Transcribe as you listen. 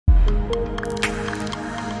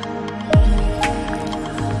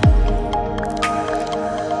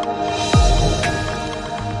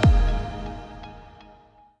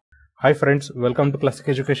Hi friends, welcome to classic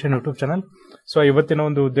education YouTube channel. So ಇವತ್ತಿನ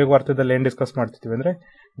ಒಂದು ಉದ್ಯೋಗ ವಾರ್ತೆದಲ್ಲಿ ಏನು ಡಿಸ್ಕಸ್ ಮಾಡ್ತಿದ್ವಿ ಅಂದರೆ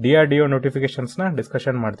DRDO ನೋಟಿಫಿಕೇಶನ್ಸ್ನ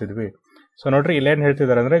ಡಿಸ್ಕಷನ್ ಮಾಡ್ತಿದ್ವಿ. ಸೊ ನೋಡ್ರಿ, ಇಲ್ಲೇನು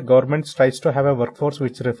ಹೇಳ್ತಿದ್ದಾರೆ ಅಂದರೆ government tries to have A work force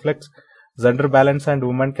which reflects gender balance and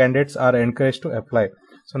women candidates R encourage to apply.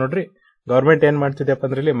 So ನೋಡ್ರಿ, ಗೌರ್ಮೆಂಟ್ ಏನು ಮಾಡ್ತಿದೆಯಪ್ಪ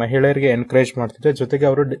ಅಂದ್ರೆ ಇಲ್ಲಿ ಮಹಿಳೆಯರಿಗೆ ಎನ್ಕರೇಜ್ ಮಾಡ್ತಿದೆ, ಜೊತೆಗೆ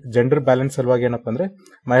ಅವರು ಜೆಂಡರ್ ಬ್ಯಾಲೆನ್ಸ್ ಸಲುವಾಗಿ ಏನಪ್ಪ ಅಂದ್ರೆ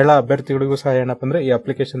ಮಹಿಳಾ ಅಭ್ಯರ್ಥಿಗಳಿಗೂ ಸಹ ಏನಪ್ಪ ಅಂದ್ರೆ ಈ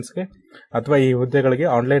ಅಪ್ಲಿಕೇಶನ್ಸ್ಗೆ ಅಥವಾ ಈ ಹುದ್ದೆಗಳಿಗೆ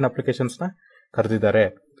ಆನ್ಲೈನ್ ಅಪ್ಲಿಕೇಶನ್ಸ್ನ ಕರೆದಿದ್ದಾರೆ.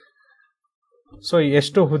 ಸೊ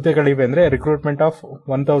ಎಷ್ಟು ಹುದ್ದೆಗಳಿವೆ ಅಂದ್ರೆ recruitment of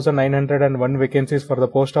 1901 vacancies for the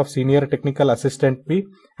post of senior technical assistant B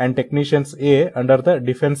and technicians A under the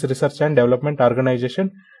defence research and development organisation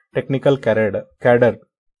technical cadre.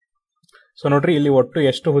 So ನೋಡ್ರಿ, ಇಲ್ಲಿ ಒಟ್ಟು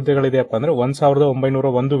ಎಷ್ಟು ಹುದ್ದೆಗಳಿದೆಯಪ್ಪ ಅಂದ್ರೆ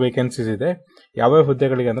 1901 ವೇಕೆನ್ಸೀಸ್ ಇದೆ. ಯಾವ್ಯಾವ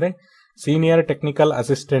ಹುದ್ದೆಗಳಿಗೆ ಅಂದ್ರೆ ಸೀನಿಯರ್ ಟೆಕ್ನಿಕಲ್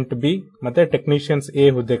ಅಸಿಸ್ಟೆಂಟ್ ಬಿ ಮತ್ತೆ ಟೆಕ್ನಿಷಿಯನ್ಸ್ ಎ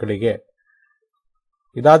ಹುದ್ದೆಗಳಿಗೆ.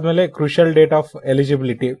 ಇದಾದ್ಮೇಲೆ crucial date of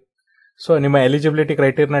eligibility. So ನಿಮ್ಮ ಎಲಿಜಿಬಿಲಿಟಿ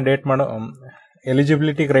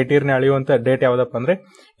ಕ್ರೈಟೀರಿಯಾ ಅಳೆಯುವಂತ ಡೇಟ್ ಯಾವ್ದಪ್ಪ ಅಂದ್ರೆ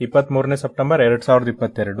 23 ಸೆಪ್ಟೆಂಬರ್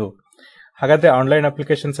 2022. ಹಾಗಾದ್ರೆ ಆನ್ಲೈನ್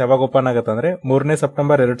ಅಪ್ಲಿಕೇಶನ್ಸ್ ಯಾವಾಗ ಓಪನ್ ಆಗುತ್ತೆ ಅಂದ್ರೆ 3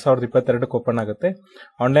 ಸೆಪ್ಟೆಂಬರ್ 2022 ಓಪನ್ ಆಗುತ್ತೆ.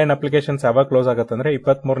 ಆನ್ಲೈನ್ ಅಪ್ಲಿಕೇಶನ್ಸ್ ಯಾವಾಗ ಕ್ಲೋಸ್ ಆಗುತ್ತೆ ಅಂದ್ರೆ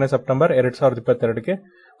 23 ಸೆಪ್ಟೆಂಬರ್ 2022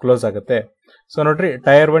 ಕ್ಲೋಸ್ ಆಗುತ್ತೆ. ಸೊ ನೋಡ್ರಿ,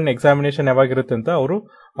 ಟೈರ್ 1 ಎಕ್ಸಾಮಿನೇಷನ್ ಯಾವಾಗಿರುತ್ತೆ ಅಂತ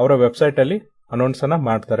ಅವರ ವೆಬ್ಸೈಟ್ ಅಲ್ಲಿ ಅನೌನ್ಸ್ ಅನ್ನ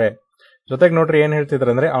ಮಾಡ್ತಾರೆ. ಜೊತೆಗೆ ನೋಡ್ರಿ ಏನ್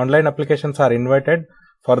ಹೇಳ್ತಿದ್ರೆ ಅಂದ್ರೆ online applications R invited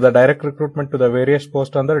for the direct recruitment to the various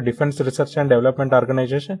post under defence research and development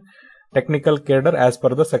organisation technical cadre as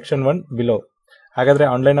per the section 1 below. ಹಾಗಾದ್ರೆ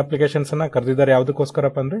ಆನ್ಲೈನ್ ಅಪ್ಲಿಕೇಶನ್ಸ್ ಅನ್ನ ಕರೆದಿದ್ದಾರೆ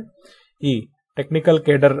ಯಾವುದಕ್ಕೋಸ್ಕರಪ್ಪ ಅಂದ್ರೆ ಈ ಟೆಕ್ನಿಕಲ್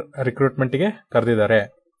ಕೇಡರ್ ರಿಕ್ರೂಟ್ಮೆಂಟ್ ಗೆ ಕರೆದಿದ್ದಾರೆ.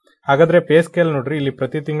 ಹಾಗಾದ್ರೆ ಪೇ ಸ್ಕೇಲ್ ನೋಡ್ರಿ, ಇಲ್ಲಿ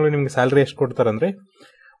ಪ್ರತಿ ತಿಂಗಳು ನಿಮ್ಗೆ ಸ್ಯಾಲರಿ ಎಷ್ಟು ಕೊಡ್ತಾರೆ ಅಂದ್ರೆ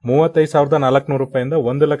 35,400 ರೂಪಾಯಿಂದ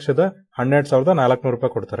 1,12,400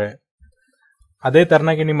 ರೂಪಾಯಿ ಕೊಡ್ತಾರೆ. ಅದೇ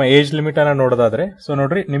ತರನಾಗಿ ನಿಮ್ಮ ಏಜ್ ಲಿಮಿಟ್ ಅನ್ನ ನೋಡೋದಾದ್ರೆ ಸೊ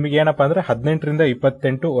ನೋಡ್ರಿ, ನಿಮಗೆ ಏನಪ್ಪಾ ಅಂದ್ರೆ 18 ರಿಂದ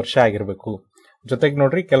 28 ವರ್ಷ ಆಗಿರ್ಬೇಕು. ಜೊತೆಗೆ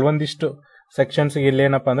ನೋಡ್ರಿ, ಕೆಲವೊಂದಿಷ್ಟು ಸೆಕ್ಷನ್ಸ್ ಇಲ್ಲಿ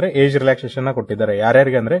ಏನಪ್ಪಾ ಅಂದ್ರೆ ಏಜ್ ರಿಲ್ಯಾಕ್ಸೇಷನ್ ಕೊಟ್ಟಿದ್ದಾರೆ.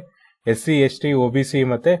 ಯಾರ್ಯಾರಿಗೆ ಅಂದ್ರೆ SC ST OBC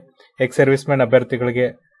ಮತ್ತೆ ಎಕ್ಸ್ ಸರ್ವಿಸ್ ಮ್ಯಾನ್ ಅಭ್ಯರ್ಥಿಗಳಿಗೆ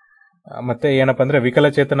ಮತ್ತೆ ಏನಪ್ಪಾ ಅಂದ್ರೆ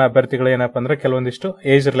ವಿಕಲಚೇತನ ಅಭ್ಯರ್ಥಿಗಳು ಏನಪ್ಪಾ ಅಂದ್ರೆ ಕೆಲವೊಂದಿಷ್ಟು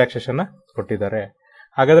ಏಜ್ ರಿಲ್ಯಾಕ್ಸೇಷನ್ ಕೊಟ್ಟಿದ್ದಾರೆ.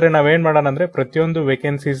 ಹಾಗಾದ್ರೆ ನಾವೇನ್ ಮಾಡೋಣ ಅಂದ್ರೆ ಪ್ರತಿಯೊಂದು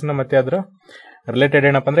ವೇಕೆನ್ಸೀಸ್ ನ ಮತ್ತೆ ಅದರ ರಿಲೇಟೆಡ್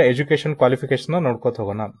ಏನಪ್ಪಾ ಅಂದ್ರೆ ಎಜುಕೇಶನ್ ಕ್ವಾಲಿಫಿಕೇಶನ್ ನೋಡ್ಕೋತ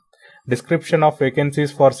ಹೋಗೋಣ. Description of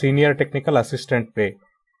vacancies for senior technical assistant B.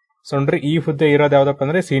 So ನೋಡ್ರಿ, ಈ ಹುದ್ದೆ ಇರೋದು ಯಾವ್ದಪ್ಪ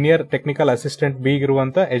ಅಂದ್ರೆ ಸೀನಿಯರ್ ಟೆಕ್ನಿಕಲ್ ಅಸಿಸ್ಟೆಂಟ್ ಬಿ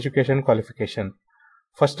ಇರುವಂತ ಎಜುಕೇಶನ್ ಕ್ವಾಲಿಫಿಕೇಶನ್.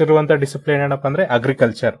 ಫಸ್ಟ್ ಇರುವಂತ ಡಿಸಿಪ್ಲಿನ್ ಏನಪ್ಪಾ ಅಂದ್ರೆ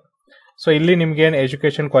ಅಗ್ರಿಕಲ್ಚರ್. ಸೊ ಇಲ್ಲಿ ನಿಮ್ಗೆ ಏನ್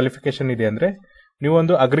ಎಜುಕೇಶನ್ ಕ್ವಾಲಿಫಿಕೇಶನ್ ಇದೆ ಅಂದ್ರೆ ನೀವು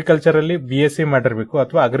ಒಂದು ಅಗ್ರಿಕಲ್ಚರ್ ಅಲ್ಲಿ BSc ಮಾಡಿರ್ಬೇಕು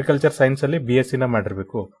ಅಥವಾ ಅಗ್ರಿಕಲ್ಚರ್ ಸೈನ್ಸ್ ಅಲ್ಲಿ BSc ನ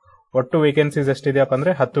ಮಾಡಿರ್ಬೇಕು. ಒಟ್ಟು ವೇಕೆನ್ಸೀಸ್ ಎಷ್ಟಿದೆಯಪ್ಪ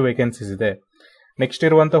ಅಂದ್ರೆ 10 ವೇಕೆನ್ಸೀಸ್ ಇದೆ. ನೆಕ್ಸ್ಟ್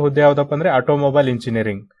ಇರುವಂತ ಹುದ್ದೆ ಯಾವ್ದಪ್ಪ ಅಂದ್ರೆ ಆಟೋಮೊಬೈಲ್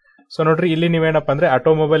ಇಂಜಿನಿಯರಿಂಗ್. ಸೊ ನೋಡ್ರಿ, ಇಲ್ಲಿ ನೀವೇನಪ್ಪ ಅಂದ್ರೆ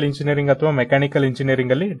ಆಟೋಮೊಬೈಲ್ ಇಂಜಿನಿಯರಿಂಗ್ ಅಥವಾ ಮೆಕ್ಯಾನಿಕಲ್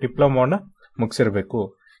ಇಂಜಿನಿಯರಿಂಗ್ ಅಲ್ಲಿ ಡಿಪ್ಲೊಮಾನ ಮುಗಿಸಿರ್ಬೇಕು.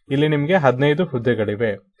 ಇಲ್ಲಿ ನಿಮ್ಗೆ 15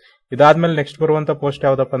 ಹುದ್ದೆಗಳಿವೆ. ಇದಾದ್ಮೇಲೆ ನೆಕ್ಸ್ಟ್ ಬರುವಂತ ಪೋಸ್ಟ್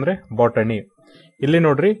ಯಾವ್ದಪ್ಪ ಅಂದ್ರೆ ಬಾಟನಿ. ಇಲ್ಲಿ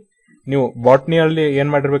ನೋಡ್ರಿ, ನೀವು ಬಾಟ್ನಿಯಲ್ಲಿ ಏನ್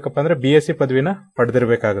ಮಾಡಿರ್ಬೇಕಪ್ಪ ಅಂದ್ರೆ BSc ಪದವಿನ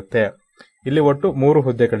ಪಡೆದಿರ್ಬೇಕಾಗುತ್ತೆ. ಇಲ್ಲಿ ಒಟ್ಟು 3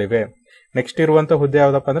 ಹುದ್ದೆಗಳಿವೆ. ನೆಕ್ಸ್ಟ್ ಇರುವಂತ ಹುದ್ದೆ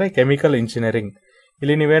ಯಾವ್ದಪ್ಪ ಅಂದ್ರೆ ಕೆಮಿಕಲ್ ಇಂಜಿನಿಯರಿಂಗ್.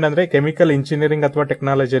 ಇಲ್ಲಿ ನೀವೇನಂದ್ರೆ ಕೆಮಿಕಲ್ ಇಂಜಿನಿಯರಿಂಗ್ ಅಥವಾ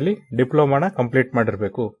ಟೆಕ್ನಾಲಜಿಯಲ್ಲಿ ಡಿಪ್ಲೊಮಾನ ಕಂಪ್ಲೀಟ್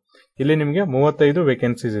ಮಾಡಿರ್ಬೇಕು. ಇಲ್ಲಿ ನಿಮ್ಗೆ 35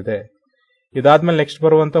 ವೇಕೆನ್ಸೀಸ್ ಇದೆ. ಇದಾದ್ಮೇಲೆ ನೆಕ್ಸ್ಟ್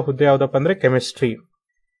ಬರುವಂತ ಹುದ್ದೆ ಯಾವ್ದಪ್ಪ ಅಂದ್ರೆ ಕೆಮಿಸ್ಟ್ರಿ.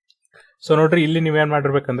 ಸೊ ನೋಡ್ರಿ, ಇಲ್ಲಿ ನೀವೇನ್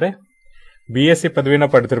ಮಾಡಿರ್ಬೇಕಂದ್ರೆ BSc ಪದವಿನ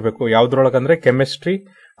ಪಡೆದಿರ್ಬೇಕು. ಯಾವ್ದ್ರೊಳಗಂದ್ರೆ ಕೆಮಿಸ್ಟ್ರಿ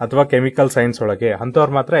ಅಥವಾ ಕೆಮಿಕಲ್ ಸೈನ್ಸ್ ಒಳಗೆ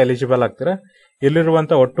ಅಂತವ್ರು ಮಾತ್ರ ಎಲಿಜಿಬಲ್ ಆಗ್ತೀರಾ.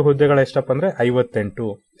 ಇಲ್ಲಿರುವಂತ ಒಟ್ಟು ಹುದ್ದೆಗಳು ಎಷ್ಟಪ್ಪ ಅಂದ್ರೆ 58.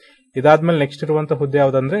 ಇದಾದ್ಮೇಲೆ ನೆಕ್ಸ್ಟ್ ಇರುವಂತ ಹುದ್ದೆ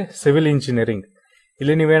ಯಾವ್ದಂದ್ರೆ ಸಿವಿಲ್ ಇಂಜಿನಿಯರಿಂಗ್.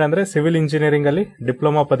 ಇಲ್ಲಿ ನೀವೇನಂದ್ರೆ ಸಿವಿಲ್ ಇಂಜಿನಿಯರಿಂಗ್ ಅಲ್ಲಿ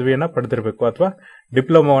ಡಿಪ್ಲೊಮಾ ಪದವಿಯನ್ನ ಪಡೆದಿರ್ಬೇಕು ಅಥವಾ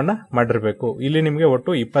ಡಿಪ್ಲೊಮಾವನ್ನ ಮಾಡಿರ್ಬೇಕು. ಇಲ್ಲಿ ನಿಮ್ಗೆ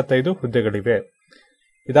ಒಟ್ಟು 25 ಹುದ್ದೆಗಳಿವೆ.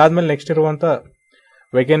 ಇದಾದ್ಮೇಲೆ ನೆಕ್ಸ್ಟ್ ಇರುವಂತ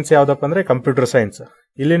ವೇಕೆನ್ಸಿ ಯಾವ್ದಪ್ಪ ಅಂದ್ರೆ ಕಂಪ್ಯೂಟರ್ ಸೈನ್ಸ್.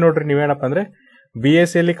 ಇಲ್ಲಿ ನೋಡ್ರಿ, ನೀವೇನಪ್ಪ ಅಂದ್ರೆ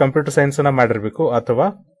BSc ಅಲ್ಲಿ ಕಂಪ್ಯೂಟರ್ ಸೈನ್ಸ್ ಅನ್ನ ಮಾಡಿರ್ಬೇಕು ಅಥವಾ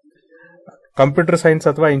ಕಂಪ್ಯೂಟರ್ ಸೈನ್ಸ್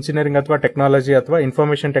ಅಥವಾ ಇಂಜಿನಿಯರಿಂಗ್ ಅಥವಾ ಟೆಕ್ನಾಲಜಿ ಅಥವಾ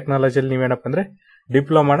ಇನ್ಫಾರ್ಮೇಶನ್ ಟೆಕ್ನಾಲಜಿಯಲ್ಲಿ ನೀವೇನಪ್ಪ ಅಂದ್ರೆ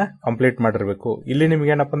ಡಿಪ್ಲೊಮಾನ ಕಂಪ್ಲೀಟ್ ಮಾಡಿರ್ಬೇಕು. ಇಲ್ಲಿ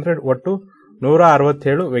ನಿಮ್ಗೆ ಏನಪ್ಪ ಅಂದ್ರೆ ಒಟ್ಟು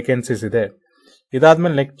 167 ವೇಕೆನ್ಸೀಸ್ ಇದೆ.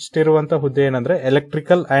 ಇದಾದ್ಮೇಲೆ ನೆಕ್ಸ್ಟ್ ಇರುವಂತ ಹುದ್ದೆ ಏನಂದ್ರೆ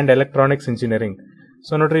electrical and electronics engineering.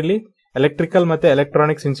 So ನೋಡ್ರಿ, ಇಲ್ಲಿ ಎಲೆಕ್ಟ್ರಿಕಲ್ ಮತ್ತೆ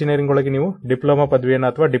ಎಲೆಕ್ಟ್ರಾನಿಕ್ಸ್ ಇಂಜಿನಿಯರಿಂಗ್ ಒಳಗೆ ನೀವು ಡಿಪ್ಲೊಮಾ ಪದವಿಯನ್ನ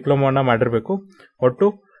ಅಥವಾ ಡಿಪ್ಲೊಮಾನ ಮಾಡಿರ್ಬೇಕು. ಒಟ್ಟು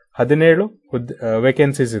 17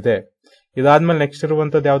 ವೇಕೆನ್ಸೀಸ್ ಇದೆ. ಇದಾದ್ಮೇಲೆ ನೆಕ್ಸ್ಟ್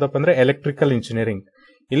ಇರುವಂತದ್ದು ಯಾವ್ದಪ್ಪ ಅಂದ್ರೆ ಎಲೆಕ್ಟ್ರಿಕಲ್ ಇಂಜಿನಿಯರಿಂಗ್.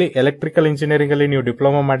 ಇಲ್ಲಿ ಎಲೆಕ್ಟ್ರಿಕಲ್ ಇಂಜಿನಿಯರಿಂಗ್ ಅಲ್ಲಿ ನೀವು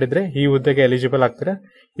ಡಿಪ್ಲೊಮಾ ಮಾಡಿದ್ರೆ ಈ ಹುದ್ದೆಗೆ ಎಲಿಜಿಬಲ್ ಆಗ್ತೀರಾ.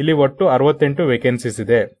 ಇಲ್ಲಿ ಒಟ್ಟು 68 ವೇಕೆನ್ಸೀಸ್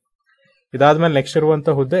ಇದೆ. ಇದಾದ್ಮೇಲೆ ನೆಕ್ಸ್ಟ್ ಇರುವಂತ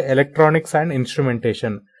ಹುದ್ದೆ ಎಲೆಕ್ಟ್ರಾನಿಕ್ಸ್ ಅಂಡ್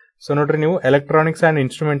ಇನ್ಸ್ಟ್ರುಮೆಂಟೇಶನ್. ಸೊ ನೋಡ್ರಿ, ನೀವು ಎಲೆಕ್ಟ್ರಾನಿಕ್ಸ್ ಅಂಡ್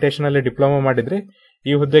ಇನ್ಸ್ಟ್ರುಮೆಂಟೇಶನ್ ಅಲ್ಲಿ ಡಿಪ್ಲೊಮಾ ಮಾಡಿದ್ರೆ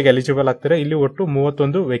ಈ ಹುದ್ದೆಗೆ ಎಲಿಜಿಬಲ್ ಆಗ್ತೀರಾ. ಇಲ್ಲಿ ಒಟ್ಟು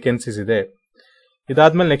 31 ವೇಕೆನ್ಸೀಸ್ ಇದೆ.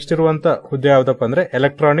 ಇದಾದ್ಮೇಲೆ ನೆಕ್ಸ್ಟ್ ಇರುವಂತ ಹುದ್ದೆ ಯಾವ್ದಪ್ಪ ಅಂದ್ರೆ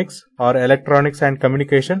electronics and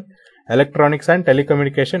communication, electronics and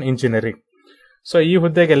telecommunication engineering. So ಈ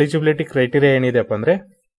ಹುದ್ದೆಗೆ ಎಲಿಜಿಬಿಲಿಟಿ ಕ್ರೈಟೀರಿಯಾ ಏನಿದೆಪ್ಪ ಅಂದ್ರೆ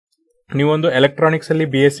ನೀವೊಂದು ಎಲೆಕ್ಟ್ರಾನಿಕ್ಸ್ ಅಲ್ಲಿ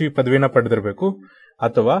BSc ಪದವಿನ ಪಡೆದಿರಬೇಕು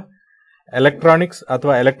ಅಥವಾ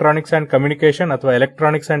ಎಲೆಕ್ಟ್ರಾನಿಕ್ಸ್ ಅಂಡ್ ಕಮ್ಯುನಿಕೇಶನ್ ಅಥವಾ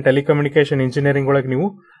ಎಲೆಕ್ಟ್ರಾನಿಕ್ಸ್ ಅಂಡ್ ಟೆಲಿಕಮ್ಯುನಿಕೇಶನ್ ಇಂಜಿನಿಯರಿಂಗ್ ಒಳಗೆ ನೀವು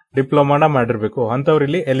ಡಿಪ್ಲೊಮಾನ ಮಾಡಿರ್ಬೇಕು. ಅಂತವ್ರು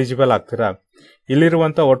ಇಲ್ಲಿ ಎಲಿಜಿಬಲ್ ಆಗ್ತೀರಾ.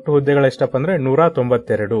 ಇಲ್ಲಿರುವಂತ ಒಟ್ಟು ಹುದ್ದೆಗಳು ಎಷ್ಟಪ್ಪ ಅಂದ್ರೆ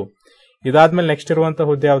 192. ಇದಾದ್ಮೇಲೆ ನೆಕ್ಸ್ಟ್ ಇರುವಂತ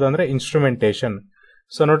ಹುದ್ದೆ ಯಾವ್ದಂದ್ರೆ ಇನ್ಸ್ಟ್ರುಮೆಂಟೇಶನ್.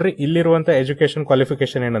 ಸೊ ನೋಡ್ರಿ, ಇಲ್ಲಿರುವಂತ ಎಜುಕೇಶನ್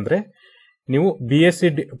ಕ್ವಾಲಿಫಿಕೇಶನ್ ಏನಂದ್ರೆ ನೀವು BSc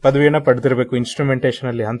ಪದವಿಯನ್ನ ಪಡೆದಿರಬೇಕು ಇನ್ಸ್ಟ್ರುಮೆಂಟೇಷನ್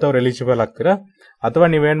ಅಲ್ಲಿ, ಅಂತವ್ರು ಎಲಿಜಿಬಲ್ ಆಗ್ತೀರಾ. ಅಥವಾ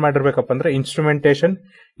ನೀವೇನ್ ಮಾಡಿರ್ಬೇಕಪ್ಪ ಅಂದ್ರೆ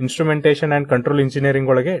ಇನ್ಸ್ಟ್ರುಮೆಂಟೇಷನ್ ಅಂಡ್ ಕಂಟ್ರೋಲ್ ಇಂಜಿನಿಯರಿಂಗ್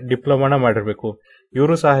ಒಳಗೆ ಡಿಪ್ಲೊಮಾನ ಮಾಡಿರ್ಬೇಕು.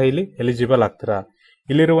 ಇವರು ಸಹ ಇಲ್ಲಿ ಎಲಿಜಿಬಲ್ ಆಗ್ತೀರಾ.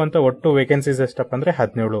 ಇಲ್ಲಿರುವಂತ ಒಟ್ಟು ವೇಕೆನ್ಸೀಸ್ ಎಷ್ಟಪ್ಪ ಅಂದ್ರೆ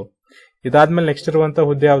 17. ಇದಾದ್ಮೇಲೆ ನೆಕ್ಸ್ಟ್ ಇರುವಂತ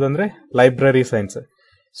ಹುದ್ದೆ ಯಾವ್ದಂದ್ರೆ ಲೈಬ್ರರಿ ಸೈನ್ಸ್.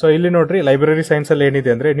 ಸೊ ಇಲ್ಲಿ ನೋಡ್ರಿ, ಲೈಬ್ರರಿ ಸೈನ್ಸ್ ಅಲ್ಲಿ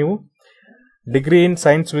ಏನಿದೆ ಅಂದ್ರೆ ನೀವು degree in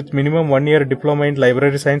science with minimum 1 year diploma in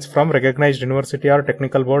library science from recognised university or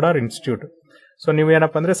technical board R institute. So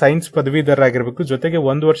ನೀವೇನಪ್ಪ ಅಂದ್ರೆ ಸೈನ್ಸ್ ಪದವೀಧರ ಆಗಿರ್ಬೇಕು, ಜೊತೆಗೆ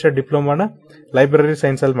 1 ವರ್ಷ ಡಿಪ್ಲೊಮಾನ ಲೈಬ್ರರಿ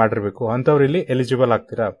ಸೈನ್ಸ್ ಅಲ್ಲಿ ಮಾಡಿರ್ಬೇಕು. ಅಂತವ್ರು ಇಲ್ಲಿ ಎಲಿಜಿಬಲ್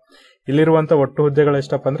ಆಗ್ತೀರಾ. ಇಲ್ಲಿರುವಂತ ಒಟ್ಟು ಹುದ್ದೆಗಳು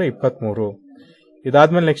ಎಷ್ಟಪ್ಪ ಅಂದ್ರೆ 23.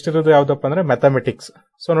 ಇದಾದ್ಮೇಲೆ ನೆಕ್ಸ್ಟ್ ಇರೋದು ಯಾವ್ದಪ್ಪ ಅಂದ್ರೆ ಮ್ಯಾಥಮೆಟಿಕ್ಸ್.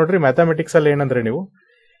 ಸೊ ನೋಡ್ರಿ, ಮ್ಯಾಥಮೆಟಿಕ್ಸ್ ಅಲ್ಲಿ ಏನಂದ್ರೆ ನೀವು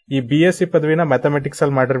ಈ BSc ಪದವಿನ ಮ್ಯಾಥಮೆಟಿಕ್ಸ್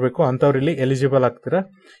ಅಲ್ಲಿ ಮಾಡಿರ್ಬೇಕು. ಅಂತವ್ರು ಇಲ್ಲಿ ಎಲಿಜಿಬಲ್ ಆಗ್ತೀರಾ.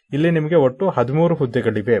 ಇಲ್ಲಿ ನಿಮಗೆ ಒಟ್ಟು 13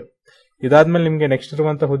 ಹುದ್ದೆಗಳಿವೆ. ಇದಾದ್ಮೇಲೆ ನಿಮಗೆ ನೆಕ್ಸ್ಟ್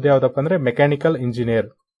ಇರುವಂತ ಹುದ್ದೆ ಯಾವ್ದಪ್ಪ ಅಂದ್ರೆ ಮೆಕ್ಯಾನಿಕಲ್ ಇಂಜಿನಿಯರ್.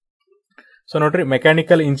 ಸೊ ನೋಡ್ರಿ,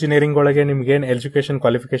 ಮೆಕ್ಯಾನಿಕಲ್ ಇಂಜಿನಿಯರಿಂಗ್ ಒಳಗೆ ನಿಮ್ಗೆ ಏನ್ ಎಜುಕೇಶನ್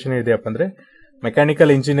ಕ್ವಾಲಿಫಿಕೇಶನ್ ಇದೆಯಪ್ಪ ಅಂದ್ರೆ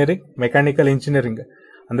ಮೆಕ್ಯಾನಿಕಲ್ ಇಂಜಿನಿಯರಿಂಗ್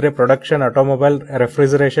ಅಂದ್ರೆ production, automobile,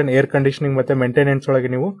 refrigeration, air conditioning ಮತ್ತೆ ಮೇಂಟೆನೆನ್ಸ್ ಒಳಗೆ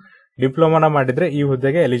ನೀವು ಡಿಪ್ಲೊಮಾನ ಮಾಡಿದ್ರೆ ಈ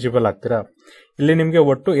ಹುದ್ದೆಗೆ ಎಲಿಜಿಬಲ್ ಆಗ್ತೀರಾ. ಇಲ್ಲಿ ನಿಮಗೆ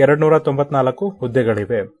ಒಟ್ಟು 294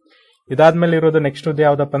 ಹುದ್ದೆಗಳಿವೆ. ಇದಾದ್ಮೇಲೆ ಇರೋದು ನೆಕ್ಸ್ಟ್ ಹುದ್ದೆ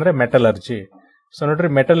ಯಾವ್ದಪ್ಪ ಅಂದ್ರೆ ಮೆಟಲರ್ಜಿ. ಸೊ ನೋಡ್ರಿ,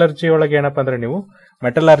 ಮೆಟಲರ್ಜಿ ಒಳಗೆ ಏನಪ್ಪ ಅಂದ್ರೆ ನೀವು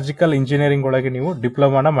ಮೆಟಲರ್ಜಿಕಲ್ ಇಂಜಿನಿಯರಿಂಗ್ ಒಳಗೆ ನೀವು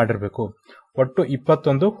ಡಿಪ್ಲೊಮಾನ ಮಾಡಿರ್ಬೇಕು. ಒಟ್ಟು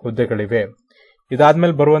 21 ಹುದ್ದೆಗಳಿವೆ.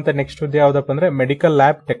 ಇದಾದ್ಮೇಲೆ ಬರುವಂತ ನೆಕ್ಸ್ಟ್ ಹುದ್ದೆ ಯಾವ್ದಪ್ಪ ಅಂದ್ರೆ ಮೆಡಿಕಲ್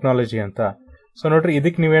ಲ್ಯಾಬ್ ಟೆಕ್ನಾಲಜಿ ಅಂತ. ಸೊ ನೋಡ್ರಿ,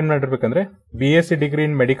 ಇದಕ್ಕೆ ನೀವೇನ್ ಮಾಡಿರ್ಬೇಕಂದ್ರೆ BSc degree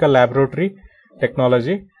in medical laboratory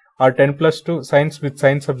technology R 10+2 science with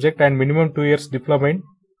science subject and minimum 2 years diploma in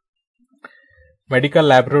medical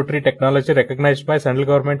laboratory technology recognised by central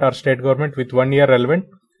government R state government with 1 year relevant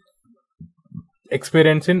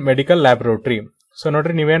experience in medical laboratory. So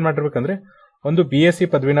ನೋಡ್ರಿ, ನೀವೇನ್ ಮಾಡಿರ್ಬೇಕಂದ್ರೆ ಒಂದು BSc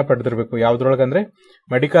ಪದವಿನ ಪಡೆದಿರಬೇಕು. ಯಾವ್ದ್ರೊಳಗಂದ್ರೆ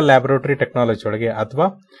medical laboratory technology ಒಳಗೆ, ಅಥವಾ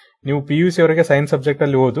ನೀವು PUC ಅವರಿಗೆ science subject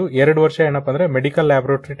ಅಲ್ಲಿ ಓದು 2 ವರ್ಷ ಏನಪ್ಪ ಅಂದ್ರೆ ಮೆಡಿಕಲ್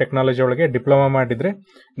ಲ್ಯಾಬೊರೇಟರಿ ಟೆಕ್ನಾಲಜಿ ಒಳಗೆ ಡಿಪ್ಲೊಮಾ ಮಾಡಿದ್ರೆ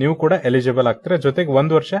ನೀವು ಕೂಡ ಎಲಿಜಿಬಲ್ ಆಗ್ತೀರಾ. ಜೊತೆಗೆ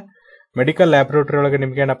 1 ವರ್ಷ ಮೆಡಿಕಲ್ ಲ್ಯಾಬೊರೇಟರಿ ಒಳಗೆ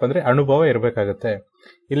ನಿಮ್ಗೆ ಏನಪ್ಪ ಅಂದ್ರೆ ಅನುಭವ ಇರಬೇಕಾಗುತ್ತೆ.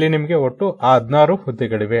 ಇಲ್ಲಿ ನಿಮ್ಗೆ ಒಟ್ಟು 16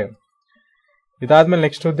 ಹುದ್ದೆಗಳಿವೆ. ಇದಾದ್ಮೇಲೆ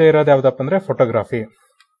ನೆಕ್ಸ್ಟ್ ಹುದ್ದೆ ಇರೋದು ಯಾವ್ದಪ್ಪ ಅಂದ್ರೆ ಫೋಟೋಗ್ರಫಿ.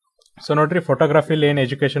 ಸೊ ನೋಡ್ರಿ, ಫೋಟೋಗ್ರಫಿಲಿ ಏನ್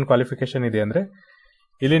ಎಜುಕೇಶನ್ ಕ್ವಾಲಿಫಿಕೇಶನ್ ಇದೆ ಅಂದ್ರೆ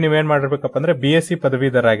ಇಲ್ಲಿ ನೀವೇನ್ ಮಾಡಿರ್ಬೇಕಪ್ಪ ಅಂದ್ರೆ BSc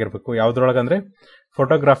ಪದವೀಧರ ಆಗಿರ್ಬೇಕು. ಯಾವ್ದ್ರೊಳಗಂದ್ರೆ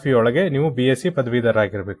ಫೋಟೋಗ್ರಫಿ ಒಳಗೆ ನೀವು BSc ಪದವೀಧರ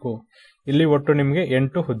ಆಗಿರ್ಬೇಕು. ಇಲ್ಲಿ ಒಟ್ಟು ನಿಮ್ಗೆ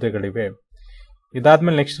 8 ಹುದ್ದೆಗಳಿವೆ.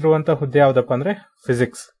 ಇದಾದ್ಮೇಲೆ ನೆಕ್ಸ್ಟ್ ಇರುವಂತ ಹುದ್ದೆ ಯಾವ್ದಪ್ಪ ಅಂದ್ರೆ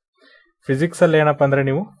ಫಿಸಿಕ್ಸ್ ಅಲ್ಲಿ ಏನಪ್ಪ ಅಂದ್ರೆ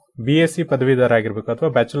ನೀವು BSc ಪದವೀಧರ ಆಗಿರ್ಬೇಕು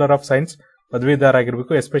ಅಥವಾ ಬ್ಯಾಚುಲರ್ ಆಫ್ ಸೈನ್ಸ್ ಪದವೀಧರ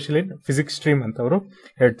ಆಗಿರ್ಬೇಕು, ಎಸ್ಪೆಷಲಿ ಫಿಸಿಕ್ಸ್ ಸ್ಟ್ರೀಮ್ ಅಂತ ಅವರು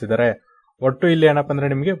ಹೇಳ್ತಿದ್ದಾರೆ. ಒಟ್ಟು ಇಲ್ಲಿ ಏನಪ್ಪ ಅಂದ್ರೆ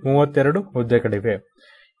ನಿಮಗೆ 32 ಹುದ್ದೆಗಳಿವೆ.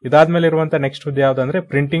 ಇದಾದ್ಮೇಲೆ ಇರುವಂತ ನೆಕ್ಸ್ಟ್ ಹುದ್ದೆ ಯಾವ್ದಂದ್ರೆ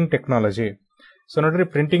ಪ್ರಿಂಟಿಂಗ್ ಟೆಕ್ನಾಲಜಿ. ಸೊ ನೋಡ್ರಿ,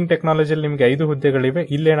 ಪ್ರಿಂಟಿಂಗ್ ಟೆಕ್ನಾಲಜಿಯಲ್ಲಿ ನಿಮ್ಗೆ 5 ಹುದ್ದೆಗಳಿವೆ.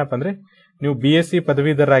 ಇಲ್ಲಿ ಏನಪ್ಪ ಅಂದ್ರೆ ನೀವು BSc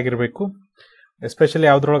ಪದವೀಧರ ಆಗಿರ್ಬೇಕು, ಎಸ್ಪೆಷಲಿ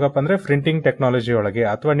ಯಾವ್ದ್ರೊಳಗಪ್ಪ ಅಂದ್ರೆ ಪ್ರಿಂಟಿಂಗ್ ಟೆಕ್ನಾಲಜಿ ಒಳಗೆ,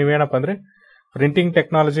 ಅಥವಾ ನೀವೇನಪ್ಪ ಅಂದ್ರೆ ಪ್ರಿಂಟಿಂಗ್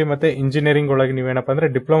ಟೆಕ್ನಾಲಜಿ ಮತ್ತೆ ಇಂಜಿನಿಯರಿಂಗ್ ಒಳಗೆ ನೀವೇನಪ್ಪ ಅಂದ್ರೆ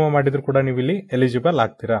ಡಿಪ್ಲೊಮಾ ಮಾಡಿದ್ರು ಕೂಡ ನೀವು ಇಲ್ಲಿ ಎಲಿಜಿಬಲ್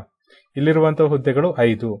ಆಗ್ತೀರಾ. ಇಲ್ಲಿರುವಂತ ಹುದ್ದೆಗಳು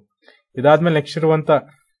 5. ಇದಾದ್ಮೇಲೆ ನೆಕ್ಸ್ಟ್ ಇರುವಂತ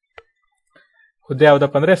ಹುದ್ದೆ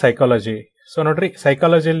ಯಾವ್ದಪ್ಪ ಅಂದ್ರೆ ಸೈಕಾಲಜಿ. ಸೊ ನೋಡ್ರಿ,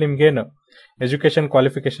 ಸೈಕಾಲಜಿಯಲ್ಲಿ ನಿಮ್ಗೇನು ಎಜುಕೇಶನ್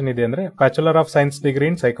ಕ್ವಾಲಿಫಿಕೇಶನ್ ಇದೆ ಅಂದ್ರೆ bachelor of science degree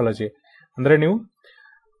in psychology, ಅಂದ್ರೆ ನೀವು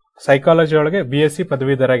ಸೈಕಾಲಜಿ ಒಳಗೆ BSc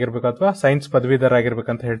ಪದವೀಧರ ಆಗಿರ್ಬೇಕು ಅಥವಾ ಸೈನ್ಸ್ ಪದವೀಧರ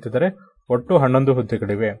ಆಗಿರ್ಬೇಕಂತ ಹೇಳ್ತಿದ್ದಾರೆ. ಒಟ್ಟು 11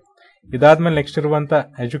 ಹುದ್ದೆಗಳಿವೆ. ಇದಾದ್ಮೇಲೆ ನೆಕ್ಸ್ಟ್ ಇರುವಂತ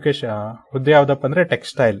ಹುದ್ದೆ ಯಾವ್ದಪ್ಪ ಅಂದ್ರೆ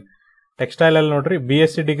ಟೆಕ್ಸ್ಟೈಲ್ ಅಲ್ಲಿ ನೋಡ್ರಿ,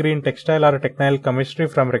 BSc degree in textile R ಟೆಕ್ನೈಲ್ chemistry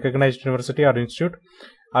from recognised university or institute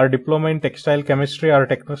R diploma in textile chemistry R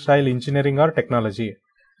textile engineering or technology.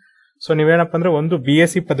 So ನೀವೇನಪ್ಪ ಅಂದ್ರೆ ಒಂದು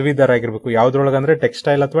BSc ಪದವೀಧರ ಆಗಿರ್ಬೇಕು, ಯಾವ್ದ್ರೊಳಗಂದ್ರೆ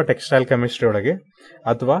ಟೆಕ್ಸ್ಟೈಲ್ ಅಥವಾ ಟೆಕ್ಸ್ಟೈಲ್ ಕೆಮಿಸ್ಟ್ರಿ ಒಳಗೆ,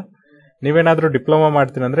 ಅಥವಾ ನೀವೇನಾದ್ರೂ ಡಿಪ್ಲೊಮಾ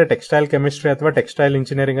ಮಾಡ್ತೀನಿ ಅಂದ್ರೆ ಟೆಕ್ಸ್ಟೈಲ್ ಕೆಮಿಸ್ಟ್ರಿ ಅಥವಾ ಟೆಕ್ಸ್ಟೈಲ್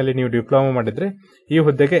ಇಂಜಿನಿಯರಿಂಗ್ ಅಲ್ಲಿ ನೀವು ಡಿಪ್ಲೊಮಾ ಮಾಡಿದ್ರೆ ಈ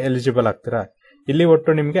ಹುದ್ದೆಗೆ ಎಲಿಜಿಬಲ್ ಆಗ್ತೀರಾ. ಇಲ್ಲಿ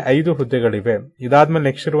ಒಟ್ಟು ನಿಮ್ಗೆ 5 ಹುದ್ದೆಗಳಿವೆ. ಇದಾದ್ಮೇಲೆ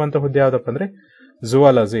ನೆಕ್ಸ್ಟ್ ಇರುವಂತ ಹುದ್ದೆ ಯಾವ್ದಪ್ಪ ಅಂದ್ರೆ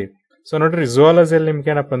ಝೂವಾಲಜಿ. ಸೊ ನೋಡ್ರಿ, ಝೂವಾಲಜಿಯಲ್ಲಿ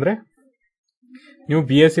ನಿಮ್ಗೆ ಏನಪ್ಪ ಅಂದ್ರೆ ನೀವು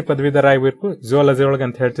BSc ಪದವೀಧರ ಆಗಿರ್ಬೇಕು ಝೂವಾಲಜಿ ಒಳಗೆ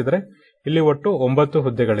ಅಂತ ಹೇಳ್ತಿದ್ರೆ. ಇಲ್ಲಿ ಒಟ್ಟು 9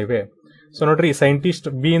 ಹುದ್ದೆಗಳಿವೆ. ಸೊ ನೋಡ್ರಿ, ಸೈಂಟಿಸ್ಟ್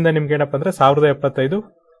B ಇಂದ ನಿಮ್ಗೆ ಏನಪ್ಪ ಅಂದ್ರೆ 1075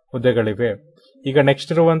 ಹುದ್ದೆಗಳಿವೆ. ಈಗ ನೆಕ್ಸ್ಟ್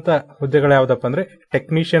ಇರುವಂತ ಹುದ್ದೆಗಳು ಯಾವ್ದಪ್ಪ ಅಂದ್ರೆ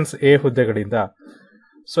ಟೆಕ್ನಿಷಿಯನ್ಸ್ A ಹುದ್ದೆಗಳಿಂದ.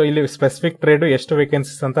 ಸೊ ಇಲ್ಲಿ ಸ್ಪೆಸಿಫಿಕ್ ಟ್ರೇಡ್ ಎಷ್ಟು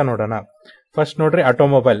ವೇಕೆನ್ಸೀಸ್ ಅಂತ ನೋಡೋಣ. ಫಸ್ಟ್ ನೋಡ್ರಿ,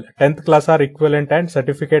 automobile 10th class R equivalent and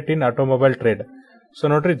certificate in automobile trade. So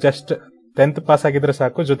ನೋಡ್ರಿ, ಜಸ್ಟ್ 10th ಪಾಸ್ ಆಗಿದ್ರೆ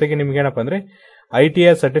ಸಾಕು. ಜೊತೆಗೆ ನಿಮ್ಗೆ ಏನಪ್ಪ ಅಂದ್ರೆ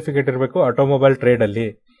ITI ಸರ್ಟಿಫಿಕೇಟ್ ಇರಬೇಕು ಆಟೋಮೊಬೈಲ್ ಟ್ರೇಡ್ ಅಲ್ಲಿ.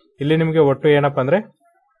 ಇಲ್ಲಿ ನಿಮ್ಗೆ ಒಟ್ಟು ಏನಪ್ಪ ಅಂದ್ರೆ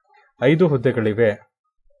 5 ಹುದ್ದೆಗಳಿವೆ.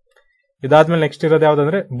 ಇದಾದ್ಮೇಲೆ ನೆಕ್ಸ್ಟ್ ಇರೋದು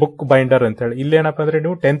ಯಾವ್ದಂದ್ರೆ ಬುಕ್ ಬೈಂಡರ್ ಅಂತ ಹೇಳಿ. ಇಲ್ಲಿ ಏನಪ್ಪ ಅಂದ್ರೆ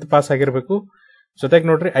ನೀವು 10th ಪಾಸ್ ಆಗಿರ್ಬೇಕು, ಜೊತೆಗೆ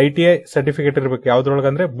ನೋಡ್ರಿ ITI ಸರ್ಟಿಫಿಕೇಟ್ ಇರಬೇಕು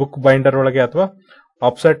ಯಾವ್ದ್ರೊಳಗಂದ್ರೆ ಬುಕ್ ಬೈಂಡರ್ ಒಳಗೆ ಅಥವಾ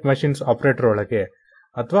ಆಫ್ಸೆಟ್ ಮಷಿನ್ಸ್ ಆಪರೇಟರ್ ಒಳಗೆ,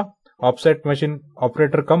 ಅಥವಾ offset machine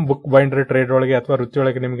operator come book binder trade ಒಳಗೆ ಅಥವಾ ವೃತ್ತಿ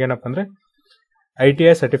ಒಳಗೆ ನಿಮ್ಗೆ ಏನಪ್ಪ ಅಂದ್ರೆ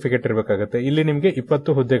ITI ಸರ್ಟಿಫಿಕೇಟ್ ಇರಬೇಕಾಗುತ್ತೆ. ಇಲ್ಲಿ ನಿಮ್ಗೆ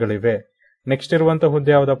 20 ಹುದ್ದೆಗಳಿವೆ. ನೆಕ್ಸ್ಟ್ ಇರುವಂತ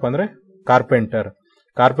ಹುದ್ದೆ ಯಾವ್ದಪ್ಪ ಅಂದ್ರೆ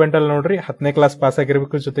ಕಾರ್ಪೆಂಟರ್ ನೋಡ್ರಿ, 10ನೇ ಕ್ಲಾಸ್ ಪಾಸ್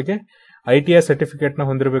ಆಗಿರ್ಬೇಕು, ಜೊತೆಗೆ ITI ಸರ್ಟಿಫಿಕೇಟ್ ನ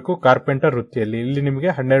ಹೊಂದಿರಬೇಕು ಕಾರ್ಪೆಂಟರ್ ವೃತ್ತಿಯಲ್ಲಿ. ಇಲ್ಲಿ ನಿಮ್ಗೆ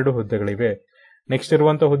 12 ಹುದ್ದೆಗಳಿವೆ. ನೆಕ್ಸ್ಟ್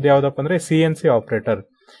ಇರುವಂತ ಹುದ್ದೆ ಯಾವ್ದಪ್ಪ ಅಂದ್ರೆ CNC ಆಪರೇಟರ್.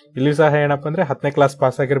 ಇಲ್ಲಿ ಸಹ ಏನಪ್ಪ ಅಂದ್ರೆ 10ನೇ ಕ್ಲಾಸ್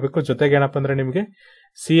ಪಾಸ್ ಆಗಿರ್ಬೇಕು. ಜೊತೆಗೆ ಏನಪ್ಪ ಅಂದ್ರೆ ನಿಮಗೆ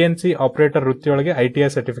CNC ಆಪರೇಟರ್ ವೃತ್ತಿಯೊಳಗೆ ITI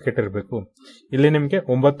ಸರ್ಟಿಫಿಕೇಟ್ ಇರಬೇಕು. ಇಲ್ಲಿ ನಿಮಗೆ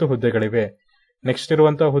 9 ಹುದ್ದೆಗಳಿವೆ. ನೆಕ್ಸ್ಟ್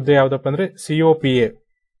ಇರುವಂತಹ ಹುದ್ದೆ ಯಾವ್ದಪ್ಪ ಅಂದ್ರೆ COPA.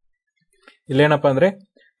 ಇಲ್ಲೇನಪ್ಪ ಅಂದ್ರೆ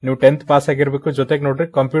ನೀವು 10th ಪಾಸ್ ಆಗಿರ್ಬೇಕು. ಜೊತೆಗೆ ನೋಡ್ರಿ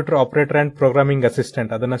computer operator and programming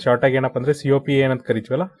assistant, ಅದನ್ನ ಶಾರ್ಟ್ ಆಗಿ ಏನಪ್ಪ ಅಂದ್ರೆ COPA ಏನಂತ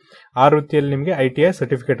ಕರಿತೀವಲ್ಲ ಆ ವೃತ್ತಿಯಲ್ಲಿ ನಿಮಗೆ ITI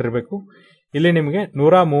ಸರ್ಟಿಫಿಕೇಟ್ ಇರಬೇಕು. ಇಲ್ಲಿ ನಿಮಗೆ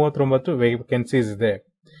 139 ವೇಕೆನ್ಸೀಸ್ ಇದೆ.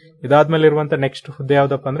 ಇದಾದ್ಮೇಲೆ ಇರುವಂತ ನೆಕ್ಸ್ಟ್ ಹುದ್ದೆ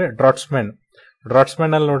ಯಾವ್ದಪ್ಪ ಅಂದ್ರೆ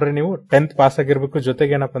ಡ್ರಾಟ್ಸ್ಮನ್ ಅಲ್ಲಿ ನೋಡ್ರಿ ನೀವು 10th ಪಾಸ್ ಆಗಿರ್ಬೇಕು.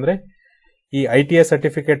 ಜೊತೆಗೆ ಏನಪ್ಪ ಅಂದ್ರೆ ಈ ITI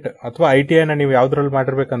ಸರ್ಟಿಫಿಕೇಟ್ ಅಥವಾ ITI ನ ನೀವು ಯಾವ್ದ್ರಲ್ಲಿ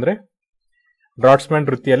ಮಾಡಿರ್ಬೇಕಂದ್ರೆ ಡ್ರಾಟ್ಸ್ಮನ್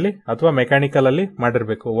ವೃತ್ತಿಯಲ್ಲಿ ಅಥವಾ ಮೆಕ್ಯಾನಿಕಲ್ ಅಲ್ಲಿ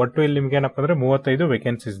ಮಾಡಿರ್ಬೇಕು. ಒಟ್ಟು ಇಲ್ಲಿ ನಿಮ್ಗೆ ಏನಪ್ಪ ಅಂದ್ರೆ 35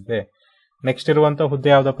 ವೇಕೆನ್ಸೀಸ್ ಇದೆ. ನೆಕ್ಸ್ಟ್ ಇರುವಂತ ಹುದ್ದೆ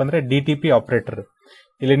ಯಾವ್ದಪ್ಪ ಅಂದ್ರೆ DTP ಆಪರೇಟರ್.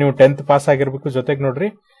 ಇಲ್ಲಿ ನೀವು 10th ಪಾಸ್ ಆಗಿರ್ಬೇಕು. ಜೊತೆಗೆ ನೋಡ್ರಿ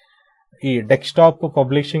ಈ ಡೆಸ್ಕ್ಟಾಪ್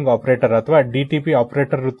ಪಬ್ಲಿಷಿಂಗ್ ಆಪರೇಟರ್ ಅಥವಾ DTP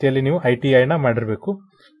ಆಪರೇಟರ್ ವೃತ್ತಿಯಲ್ಲಿ ನೀವು ITI ನ ಮಾಡಿರ್ಬೇಕು.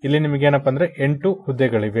 ಇಲ್ಲಿ ನಿಮ್ಗೆ ಏನಪ್ಪ ಅಂದ್ರೆ 8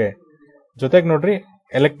 ಹುದ್ದೆಗಳಿವೆ. ಜೊತೆಗೆ ನೋಡ್ರಿ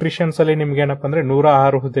ಎಲೆಕ್ಟ್ರಿಷಿಯನ್ಸ್ ಅಲ್ಲಿ ನಿಮ್ಗೆ ಏನಪ್ಪ ಅಂದ್ರೆ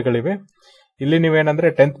 106 ಹುದ್ದೆಗಳಿವೆ. ಇಲ್ಲಿ ನೀವೇನಂದ್ರೆ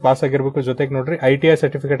 10th ಪಾಸ್ ಆಗಿರ್ಬೇಕು. ಜೊತೆಗೆ ನೋಡ್ರಿ ITI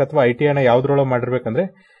ಸರ್ಟಿಫಿಕೇಟ್ ಅಥವಾ ITI ನ ಯಾವ್ದ್ರೊಳಗೆ ಮಾಡಿರ್ಬೇಕಂದ್ರೆ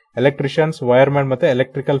ಎಲೆಕ್ಟ್ರಿಷಿಯನ್ಸ್, ವೈರ್ಮ್ಯಾನ್ ಮತ್ತೆ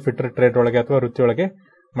ಎಲೆಕ್ಟ್ರಿಕಲ್ ಫಿಟರ್ ಟ್ರೇಡ್ ಒಳಗೆ ಅಥವಾ ವೃತ್ತಿಯೊಳಗೆ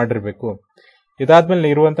ಮಾಡಿರ್ಬೇಕು. ಇದಾದ್ಮೇಲೆ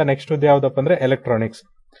ಇರುವಂತ ನೆಕ್ಸ್ಟ್ ಹುದ್ದೆ ಯಾವ್ದಪ್ಪ ಅಂದ್ರೆ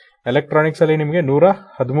ಎಲೆಕ್ಟ್ರಾನಿಕ್ಸ್ ಅಲ್ಲಿ ನಿಮಗೆ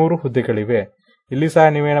 113 ಹುದ್ದೆಗಳಿವೆ. ಇಲ್ಲಿ ಸಹ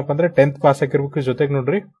ನೀವೇನಪ್ಪ ಅಂದ್ರೆ 10th ಪಾಸ್ ಆಗಿರ್ಬೇಕು. ಜೊತೆಗೆ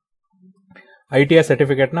ನೋಡ್ರಿ ITI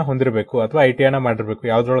ಸರ್ಟಿಫಿಕೇಟ್ ನ ಹೊಂದಿರಬೇಕು ಅಥವಾ ITI ನ ಮಾಡಿರ್ಬೇಕು.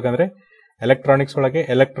 ಯಾವ್ದ್ರೊಳಗೆ ಅಂದ್ರೆ ಎಲೆಕ್ಟ್ರಾನಿಕ್ಸ್ ಒಳಗೆ,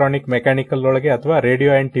 ಎಲೆಕ್ಟ್ರಾನಿಕ್ ಮೆಕ್ಯಾನಿಕಲ್ ಒಳಗೆ ಅಥವಾ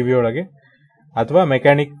ರೇಡಿಯೋ ಅಂಡ್ ಟಿವಿ ಒಳಗೆ ಅಥವಾ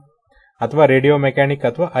ಮೆಕ್ಯಾನಿಕ್ ಅಥವಾ ರೇಡಿಯೋ ಮೆಕ್ಯಾನಿಕ್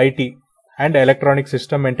ಅಥವಾ IT and electronic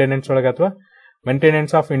system maintenance ಒಳಗೆ ಅಥವಾ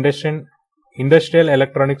ಮೇಂಟೆನೆನ್ಸ್ ಆಫ್ ಇಂಡಸ್ಟ್ರಿಯಲ್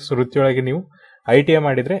ಎಲೆಕ್ಟ್ರಾನಿಕ್ಸ್ ವೃತ್ತಿಯೊಳಗೆ ನೀವು ITI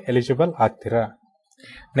ಮಾಡಿದ್ರೆ ಎಲಿಜಿಬಲ್ ಆಗ್ತೀರಾ.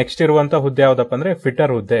 ನೆಕ್ಸ್ಟ್ ಇರುವಂತ ಹುದ್ದೆ ಯಾವ್ದಪ್ಪ ಅಂದ್ರೆ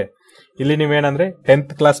ಫಿಟರ್ ಹುದ್ದೆ. ಇಲ್ಲಿ ನೀವೇನಂದ್ರೆ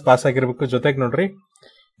 10th ಕ್ಲಾಸ್ ಪಾಸ್ ಆಗಿರ್ಬೇಕು. ಜೊತೆಗೆ ನೋಡ್ರಿ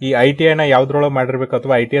ಈ ITI ನ ಯಾವ್ದ್ರೊಳಗೆ ಮಾಡಿರ್ಬೇಕು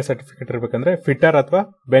ಅಥವಾ ITI ಸರ್ಟಿಫಿಕೇಟ್ ಇರ್ಬೇಕಂದ್ರೆ ಫಿಟರ್ ಅಥವಾ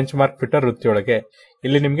ಬೆಂಚ್ ಮಾರ್ಕ್ ಫಿಟರ್ ವೃತ್ತಿಯೊಳಗೆ.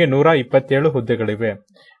 ಇಲ್ಲಿ ನಿಮಗೆ 127 ಹುದ್ದೆಗಳಿವೆ.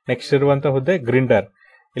 ನೆಕ್ಸ್ಟ್ ಇರುವಂತ ಹುದ್ದೆ ಗ್ರಿಂಡರ್.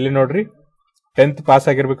 ಇಲ್ಲಿ ನೋಡ್ರಿ 10th ಪಾಸ್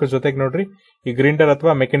ಆಗಿರ್ಬೇಕು. ಜೊತೆಗೆ ನೋಡ್ರಿ ಈ ಗ್ರಿಂಡರ್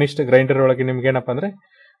ಅಥವಾ ಮೆಕ್ಯಾನಿಸ್ಟ್ ಗ್ರೈಂಡರ್ ಒಳಗೆ ನಿಮ್ಗೆ ಏನಪ್ಪಾ ಅಂದ್ರೆ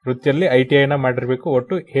ವೃತ್ತಿಯಲ್ಲಿ ITI ನ ಮಾಡಿರ್ಬೇಕು.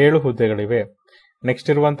 ಒಟ್ಟು 7 ಹುದ್ದೆಗಳಿವೆ. ನೆಕ್ಸ್ಟ್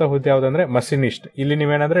ಇರುವಂತ ಹುದ್ದೆ ಯಾವ್ದಂದ್ರೆ ಮಷಿನಿಸ್ಟ್. ಇಲ್ಲಿ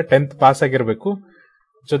ನೀವೇನಂದ್ರೆ 10th ಪಾಸ್ ಆಗಿರ್ಬೇಕು.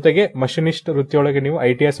 ಜೊತೆಗೆ ಮಷಿನಿಸ್ಟ್ ವೃತ್ತಿಯೊಳಗೆ ನೀವು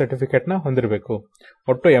ITI ಸರ್ಟಿಫಿಕೇಟ್ ನ ಹೊಂದಿರಬೇಕು.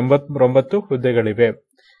 ಒಟ್ಟು 89 ಹುದ್ದೆಗಳಿವೆ.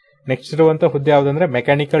 ನೆಕ್ಸ್ಟ್ ಇರುವಂತ ಹುದ್ದೆ ಯಾವ್ದಂದ್ರೆ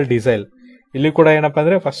ಮೆಕ್ಯಾನಿಕಲ್ ಡೀಸೆಲ್. ಇಲ್ಲಿ ಕೂಡ ಏನಪ್ಪಾ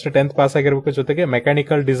ಅಂದ್ರೆ ಫಸ್ಟ್ 10th ಪಾಸ್ ಆಗಿರ್ಬೇಕು. ಜೊತೆಗೆ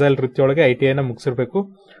ಮೆಕ್ಯಾನಿಕಲ್ ಡೀಸೆಲ್ ವೃತ್ತಿಯೊಳಗೆ ITI ನ ಮುಗಿಸಿರ್ಬೇಕು.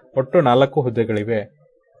 ಒಟ್ಟು 4 ಹುದ್ದೆಗಳಿವೆ.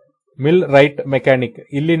 Mill right mechanic.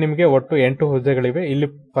 ಇಲ್ಲಿ ನಿಮಗೆ ಒಟ್ಟು 8 ಹುದ್ದೆಗಳಿವೆ. ಇಲ್ಲಿ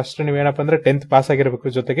ಫಸ್ಟ್ ನೀವೇನಪ್ಪ ಅಂದ್ರೆ 10th ಪಾಸ್ ಆಗಿರ್ಬೇಕು.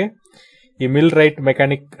 ಜೊತೆಗೆ ಈ ಮಿಲ್ ರೈಟ್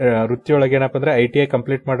ಮೆಕ್ಯಾನಿಕ್ ವೃತ್ತಿಯೊಳಗೆ ಏನಪ್ಪ ಅಂದ್ರೆ ITI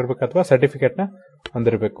ಕಂಪ್ಲೀಟ್ ಮಾಡಿರ್ಬೇಕು ಅಥವಾ ಸರ್ಟಿಫಿಕೇಟ್ ನ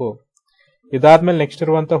ಹೊಂದಿರಬೇಕು. ಇದಾದ್ಮೇಲೆ ನೆಕ್ಸ್ಟ್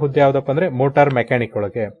ಇರುವಂತ ಹುದ್ದೆ ಯಾವ್ದಪ್ಪ ಅಂದ್ರೆ ಮೋಟಾರ್ ಮೆಕ್ಯಾನಿಕ್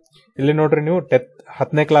ಒಳಗೆ. ಇಲ್ಲಿ ನೋಡ್ರಿ ನೀವು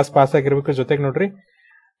 10ನೇ ಕ್ಲಾಸ್ ಪಾಸ್ ಆಗಿರ್ಬೇಕು. ಜೊತೆಗೆ ನೋಡ್ರಿ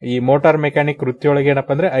ಈ ಮೋಟಾರ್ ಮೆಕ್ಯಾನಿಕ್ ವೃತ್ತಿಯೊಳಗೆ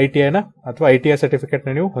ಏನಪ್ಪ ಅಂದ್ರೆ ITI ನ ಅಥವಾ ITI ಸರ್ಟಿಫಿಕೇಟ್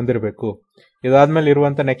ನ ನೀವು ಹೊಂದಿರಬೇಕು. ಇದಾದ್ಮೇಲೆ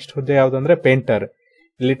ಇರುವಂತ ನೆಕ್ಸ್ಟ್ ಹುದ್ದೆ ಯಾವ್ದಂದ್ರೆ ಪೇಂಟರ್.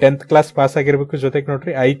 ಇಲ್ಲಿ 10th ಕ್ಲಾಸ್ ಪಾಸ್ ಆಗಿರ್ಬೇಕು. ಜೊತೆಗೆ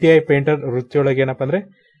ನೋಡ್ರಿ ITI ಪೇಂಟರ್ ವೃತ್ತಿಯೊಳಗೆ ಏನಪ್ಪ ಅಂದ್ರೆ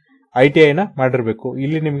ITI ನ ಮಾಡಿರ್ಬೇಕು.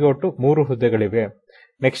 ಇಲ್ಲಿ ನಿಮ್ಗೆ ಒಟ್ಟು 3 ಹುದ್ದೆಗಳಿವೆ.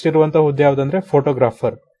 ನೆಕ್ಸ್ಟ್ ಇರುವಂತ ಹುದ್ದೆ ಯಾವ್ದಂದ್ರೆ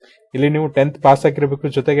ಫೋಟೋಗ್ರಾಫರ್. ಇಲ್ಲಿ ನೀವು 10th ಪಾಸ್ ಆಗಿರ್ಬೇಕು.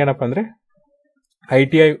 ಜೊತೆಗೆ ಏನಪ್ಪ ಅಂದ್ರೆ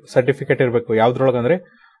ITI ಸರ್ಟಿಫಿಕೇಟ್ ಇರಬೇಕು. ಯಾವ್ದ್ರೊಳಗಂದ್ರೆ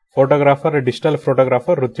ಫೋಟೋಗ್ರಾಫರ್, ಡಿಜಿಟಲ್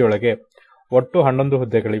ಫೋಟೋಗ್ರಾಫರ್ ವೃತ್ತಿಯೊಳಗೆ. ಒಟ್ಟು 11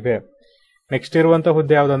 ಹುದ್ದೆಗಳಿವೆ. ನೆಕ್ಸ್ಟ್ ಇರುವಂತ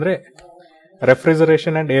ಹುದ್ದೆ ಯಾವ್ದಂದ್ರೆ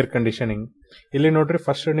ರೆಫ್ರಿಜರೇಷನ್ ಅಂಡ್ ಏರ್ ಕಂಡೀಷನಿಂಗ್. ಇಲ್ಲಿ ನೋಡ್ರಿ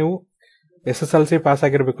ಫಸ್ಟ್ ನೀವು SSLC ಪಾಸ್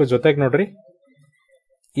ಆಗಿರ್ಬೇಕು. ಜೊತೆಗೆ ನೋಡ್ರಿ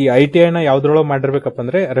ಈ ITI ನ ಯಾವ್ದ್ರೊಳಗೆ ಮಾಡಿರ್ಬೇಕಪ್ಪ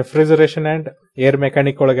ಅಂದ್ರೆ ರೆಫ್ರಿಜರೇಷನ್ ಅಂಡ್ ಏರ್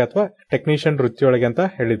ಮೆಕ್ಯಾನಿಕ್ ಒಳಗೆ ಅಥವಾ ಟೆಕ್ನಿಷಿಯನ್ ವೃತ್ತಿಯೊಳಗೆ ಅಂತ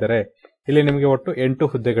ಹೇಳಿದ್ದಾರೆ. ಇಲ್ಲಿ ನಿಮಗೆ ಒಟ್ಟು 8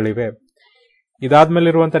 ಹುದ್ದೆಗಳಿವೆ. ಇದಾದ್ಮೇಲೆ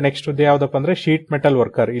ಇರುವಂತ ನೆಕ್ಸ್ಟ್ ಹುದ್ದೆ ಯಾವ್ದಪ್ಪ ಅಂದ್ರೆ ಶೀಟ್ ಮೆಟಲ್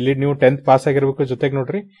ವರ್ಕರ್. ಇಲ್ಲಿ ನೀವು 10th ಪಾಸ್ ಆಗಿರ್ಬೇಕು. ಜೊತೆಗೆ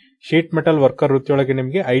ನೋಡ್ರಿ ಶೀಟ್ ಮೆಟಲ್ ವರ್ಕರ್ ವೃತ್ತಿಯೊಳಗೆ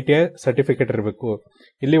ನಿಮಗೆ ITI ಸರ್ಟಿಫಿಕೇಟ್ ಇರಬೇಕು.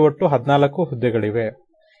 ಇಲ್ಲಿ ಒಟ್ಟು 14 ಹುದ್ದೆಗಳಿವೆ.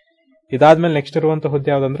 ಇದಾದ್ಮೇಲೆ ನೆಕ್ಸ್ಟ್ ಇರುವಂತ ಹುದ್ದೆ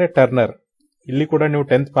ಯಾವ್ದಂದ್ರೆ ಟರ್ನರ್. ಇಲ್ಲಿ ಕೂಡ ನೀವು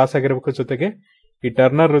 10th ಪಾಸ್ ಆಗಿರ್ಬೇಕು. ಜೊತೆಗೆ ಈ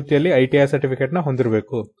ಟರ್ನರ್ ವೃತ್ತಿಯಲ್ಲಿ ITI ಸರ್ಟಿಫಿಕೇಟ್ ನ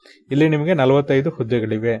ಹೊಂದಿರಬೇಕು. ಇಲ್ಲಿ ನಿಮಗೆ 45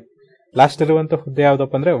 ಹುದ್ದೆಗಳಿವೆ. ಲಾಸ್ಟ್ ಇರುವಂತ ಹುದ್ದೆ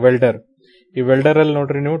ಯಾವ್ದಪ್ಪ ಅಂದ್ರೆ ವೆಲ್ಡರ್. ಈ ವೆಲ್ಡರ್ ಅಲ್ಲಿ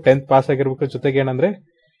ನೋಡ್ರಿ ನೀವು 10th ಪಾಸ್ ಆಗಿರ್ಬೇಕು. ಜೊತೆಗೆ ಏನಂದ್ರೆ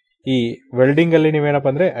ಈ ವೆಲ್ಡಿಂಗ್ ಅಲ್ಲಿ ನೀವೇನಪ್ಪ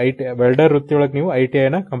ಅಂದ್ರೆ ವೆಲ್ಡರ್ ವೃತ್ತಿಯೊಳಗೆ ನೀವು ITI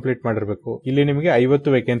ನ ಕಂಪ್ಲೀಟ್ ಮಾಡಿರ್ಬೇಕು. ಇಲ್ಲಿ ನಿಮಗೆ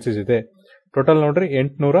 50 ವೇಕೆನ್ಸೀಸ್ ಇದೆ. ಟೋಟಲ್ ನೋಡ್ರಿ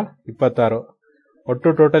 826.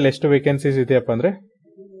 ಒಟ್ಟು ಟೋಟಲ್ ಎಷ್ಟು ವೇಕೆನ್ಸೀಸ್ ಇದೆಯಪ್ಪ ಅಂದ್ರೆ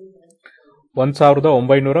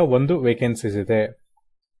 1901 ವೇಕೆನ್ಸೀಸ್ ಇದೆ.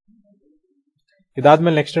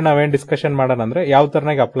 ಇದಾದ್ಮೇಲೆ ನೆಕ್ಸ್ಟ್ ನಾವೇನ್ ಡಿಸ್ಕಷನ್ ಮಾಡೋಣ ಅಂದ್ರೆ ಯಾವ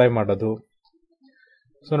ತರನಾಗ ಅಪ್ಲೈ ಮಾಡೋದು.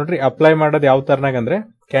 ಸೊ ನೋಡ್ರಿ ಅಪ್ಲೈ ಮಾಡೋದು ಯಾವ ತರನಾಗ ಅಂದ್ರೆ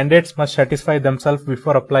candidates must satisfy ದಮ್ಸೆಲ್ಫ್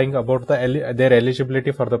before applying about there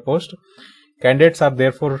eligibility for the post. Candidates are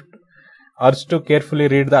therefore urged to carefully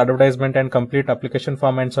read the advertisement and complete application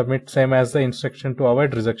form and submit same as the instruction to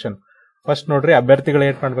avoid rejection. First ನೋಡ್ರಿ ಅಭ್ಯರ್ಥಿಗಳು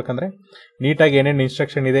ಏನ್ ಮಾಡ್ಬೇಕಂದ್ರೆ ನೀಟಾಗಿ ಏನೇನು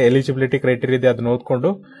instruction ಇದೆ, eligibility criteria ಇದೆ ಅದನ್ನ ಓದ್ಕೊಂಡು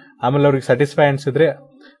ಆಮೇಲೆ ಅವ್ರಿಗೆ ಸ್ಯಾಟಿಸ್ಫೈ ಅನ್ಸಿದ್ರೆ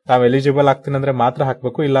ತಾವು ಎಲಿಜಿಬಲ್ ಆಗ್ತೀನಿ ಅಂದ್ರೆ ಮಾತ್ರ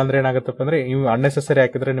ಹಾಕಬೇಕು. ಇಲ್ಲಾಂದ್ರೆ ಏನಾಗುತ್ತಪ್ಪ ಅಂದ್ರೆ ನೀವು ಅನ್ನೆಸೆಸರಿ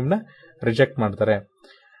ಹಾಕಿದ್ರೆ ನಿಮ್ನ ರಿಜೆಕ್ಟ್ ಮಾಡ್ತಾರೆ.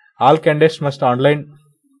 All candidates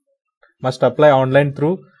must apply online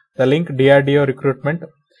through The link DRDO recruitment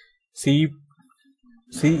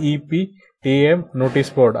CEPTAM notice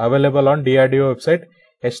board available on DRDO website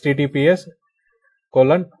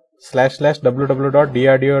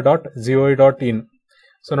https://www.drdo.gov.in.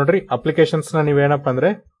 So ನೋಡ್ರಿ, ಅಪ್ಲಿಕೇಶನ್ಸ್ ನ ನೀವೇನಪ್ಪ ಅಂದ್ರೆ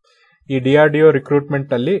ಈ DRDO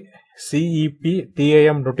ರಿಕ್ರೂಟ್ಮೆಂಟ್ ಅಲ್ಲಿ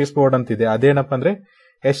CEPTAM ನೋಟಿಸ್ ಬೋರ್ಡ್ ಅಂತಿದೆ. ಅದೇನಪ್ಪ ಅಂದ್ರೆ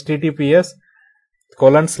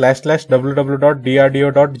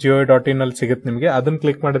https://www.drdo.gov.in ಅಲ್ಲಿ ಸಿಗುತ್ತೆ ನಿಮಗೆ. ಅದನ್ನ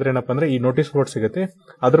ಕ್ಲಿಕ್ ಮಾಡಿದ್ರೆ ಏನಪ್ಪ ಅಂದ್ರೆ ಈ ನೋಟಿಸ್ ಬೋರ್ಡ್ ಸಿಗುತ್ತೆ.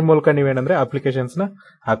 ಅದ್ರ ಮೂಲಕ ನೀವೇನಂದ್ರೆ ಅಪ್ಲಿಕೇಶನ್ಸ್ ನ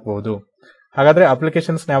ಹಾಕಬಹುದು. ಹಾಗಾದ್ರೆ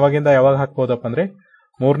ಅಪ್ಲಿಕೇಶನ್ಸ್ ಯಾವಾಗಿಂದ ಯಾವಾಗ ಹಾಕಬಹುದಪ್ಪ ಅಂದ್ರೆ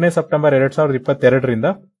 3ನೇ ಸೆಪ್ಟೆಂಬರ್ 2022ರಿಂದ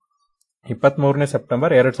 23ನೇ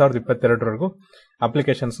ಸೆಪ್ಟೆಂಬರ್ 2022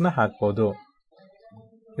 ಅಪ್ಲಿಕೇಶನ್ಸ್ ನ ಹಾಕಬಹುದು.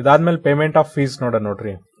 ಇದಾದ್ಮೇಲೆ ಪೇಮೆಂಟ್ ಆಫ್ ಫೀಸ್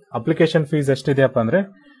ನೋಡ್ರಿ. ಅಪ್ಲಿಕೇಶನ್ ಫೀಸ್ ಎಷ್ಟಿದೆಯಪ್ಪ ಅಂದ್ರೆ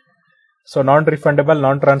so non refundable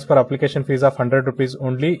non transfer application fees of ₹100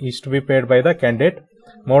 only is to B paid by the candidate.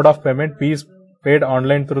 Mode of payment fees paid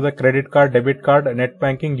online through the credit card, debit card, net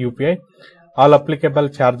banking, UPI. All applicable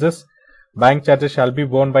charges bank charges shall be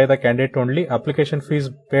borne by the candidate only. Application fees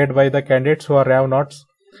paid by the candidates who have not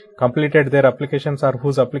completed their applications or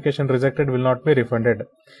whose application rejected will not be refunded.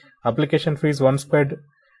 Application fees once paid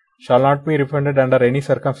shall not be refunded under any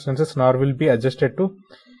circumstances nor will be adjusted to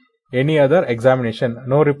any other examination.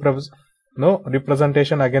 No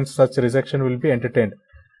representation against such rejection will be entertained.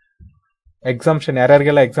 Exemption,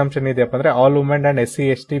 ಯಾರ್ಯಾರಿಗೆಲ್ಲ exemption ಇದೆಯಪ್ಪ ಅಂದ್ರೆ all women and SC,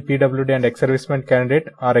 ST, PWD and X servicemen candidate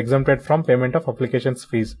R exempted from payment of applications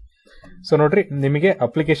fees. So ನೋಡ್ರಿ, ನಿಮಗೆ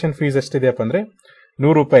application fees ಎಷ್ಟಿದೆಯಪ್ಪ ಅಂದ್ರೆ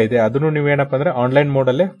 ₹100 ಇದೆ. ಅದನ್ನು ನೀವೇನಪ್ಪ ಅಂದ್ರೆ online mode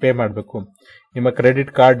ಅಲ್ಲೇ pay ಮಾಡಬೇಕು. ನಿಮ್ಮ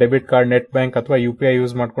credit card, debit card, net bank ಅಥವಾ UPI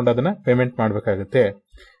ಯೂಸ್ ಮಾಡ್ಕೊಂಡು ಅದನ್ನ ಪೇಮೆಂಟ್ ಮಾಡಬೇಕಾಗುತ್ತೆ.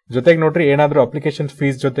 ಜೊತೆಗೆ ನೋಡ್ರಿ, ಏನಾದ್ರೂ ಅಪ್ಲಿಕೇಶನ್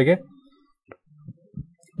ಫೀಸ್ ಜೊತೆಗೆ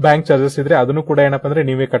ಬ್ಯಾಂಕ್ ಚಾರ್ಜಸ್ ಇದ್ರೆ ಅದನ್ನು ಕೂಡ ಏನಪ್ಪ ಅಂದ್ರೆ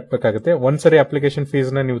ನೀವೇ ಕಟ್ಟಬೇಕಾಗುತ್ತೆ. ಒಂದ್ಸರಿ ಅಪ್ಲಿಕೇಶನ್ ಫೀಸ್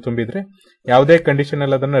ನ ನೀವು ತುಂಬಿದ್ರೆ ಯಾವುದೇ ಕಂಡೀಷನ್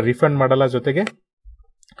ಅಲ್ಲಿ ಅದನ್ನ ರಿಫಂಡ್ ಮಾಡಲ್ಲ, ಜೊತೆಗೆ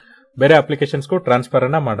ಬೇರೆ ಅಪ್ಲಿಕೇಶನ್ಸ್ಗೂ ಟ್ರಾನ್ಸ್ಫರ್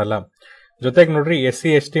ಅನ್ನ ಮಾಡಲ್ಲ. ಜೊತೆಗೆ ನೋಡ್ರಿ, SC,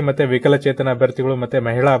 ST ಮತ್ತೆ ವಿಕಲಚೇತನ ಅಭ್ಯರ್ಥಿಗಳು ಮತ್ತೆ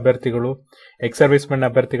ಮಹಿಳಾ ಅಭ್ಯರ್ಥಿಗಳು, ಎಕ್ಸ್ ಸರ್ವಿಸ್ ಮೆನ್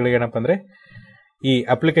ಅಭ್ಯರ್ಥಿಗಳಿಗೆ ಏನಪ್ಪ ಅಂದ್ರೆ ಈ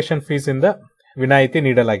ಅಪ್ಲಿಕೇಶನ್ ಫೀಸ್ ಇಂದ ವಿನಾಯಿತಿ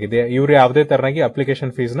ನೀಡಲಾಗಿದೆ. ಇವ್ರು ಯಾವುದೇ ತರನಾಗಿ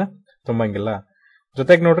ಅಪ್ಲಿಕೇಶನ್ ಫೀಸ್ ನ ತುಂಬಂಗಿಲ್ಲ.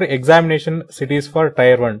 ಜೊತೆಗೆ ನೋಡ್ರಿ, examination cities for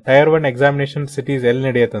tyre 1 examination cities ಎಲ್ಲಿ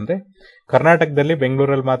ನಡೆಯುತ್ತಂದ್ರೆ ಕರ್ನಾಟಕದಲ್ಲಿ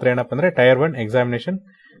ಬೆಂಗಳೂರಲ್ಲಿ ಮಾತ್ರ ಏನಪ್ಪ ಅಂದ್ರೆ ಟೈರ್ 1 ಎಕ್ಸಾಮಿನೇಷನ್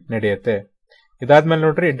ನಡೆಯುತ್ತೆ. ಇದಾದ್ಮೇಲೆ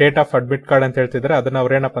ನೋಡ್ರಿ, ಡೇಟ್ ಆಫ್ ಅಡ್ಮಿಟ್ ಕಾರ್ಡ್ ಅಂತ ಹೇಳ್ತಿದ್ರೆ ಅದನ್ನ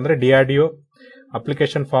ಅವ್ರೇನಪ್ಪ ಅಂದ್ರೆ DRDO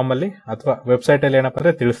ಅಪ್ಲಿಕೇಶನ್ ಫಾರ್ಮ್ ಅಲ್ಲಿ ಅಥವಾ ವೆಬ್ಸೈಟ್ ಅಲ್ಲಿ ಏನಪ್ಪ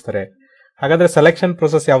ಅಂದ್ರೆ ತಿಳಿಸ್ತಾರೆ. ಹಾಗಾದ್ರೆ ಸೆಲೆಕ್ಷನ್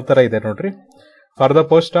ಪ್ರೊಸೆಸ್ ಯಾವ ತರ ಇದೆ ನೋಡ್ರಿ. For the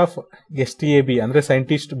post of STAB ಅಂದ್ರೆ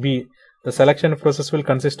scientist B, the selection process will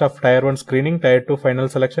consist of tyre 1 screening, tyre 2 final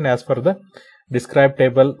selection as for the describe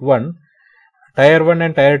table 1. Tier 1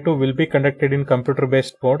 and Tier 2 will be conducted in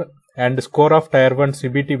computer-based mode, and score of Tier 1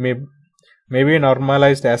 CBT may be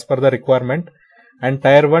normalized as per the requirement. And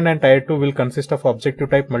Tier 1 and Tier 2 will consist of objective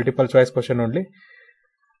type multiple choice question only.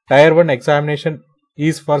 Tier 1 examination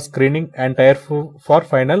is for screening and Tier 2 for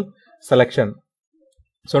final selection.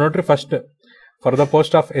 So ನೋಡ್ರಿ, first for the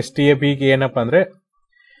post of STAB ಗೆ ಏನಪ್ಪ ಅಂದ್ರೆ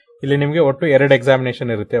ಇಲ್ಲಿ ನಿಮಗೆ ಒಟ್ಟು 2 examination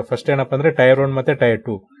ಇರುತ್ತೆ. First ಏನಪ್ಪ ಅಂದ್ರೆ Tier 1 ಮತ್ತೆ Tier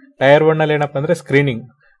 2. Tier 1 ಅಲ್ಲಿ ಏನಪ್ಪ ಅಂದ್ರೆ ಸ್ಕ್ರೀನಿಂಗ್,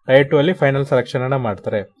 Tier 2 ಅಲ್ಲಿ ಫೈನಲ್ ಸೆಲೆಕ್ಷನ್ ಅನ್ನ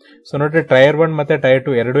ಮಾಡ್ತಾರೆ. ಸೊ ನೋಡ್ರಿ, Tier 1 ಮತ್ತೆ Tier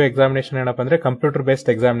 2 ಎರಡು ಎಕ್ಸಾಮಿನೇಷನ್ ಏನಪ್ಪ ಅಂದ್ರೆ ಕಂಪ್ಯೂಟರ್ ಬೇಸ್ಡ್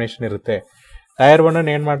ಎಕ್ಸಾಮಿನೇಷನ್ ಇರುತ್ತೆ. Tier 1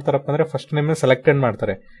 ಅನ್ನು ಏನ್ ಮಾಡ್ತಾರಪ್ಪ ಅಂದ್ರೆ ಫಸ್ಟ್ ನಿಮ್ಮನ್ನ ಸೆಲೆಕ್ಟೆಡ್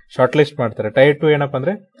ಮಾಡ್ತಾರೆ, ಶಾರ್ಟ್ ಲಿಸ್ಟ್ ಮಾಡ್ತಾರೆ. Tier 2 ಏನಪ್ಪ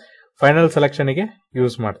ಅಂದ್ರೆ ಫೈನಲ್ ಸೆಲೆಕ್ಷನ್ ಗೆ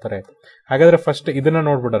ಯೂಸ್ ಮಾಡ್ತಾರೆ. ಹಾಗಾದ್ರೆ ಫಸ್ಟ್ ಇದನ್ನ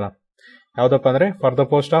ನೋಡ್ಬಿಡೋಣ, ಯಾವ್ದಪ್ಪ ಅಂದ್ರೆ for the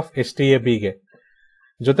post of STAB ಗೆ.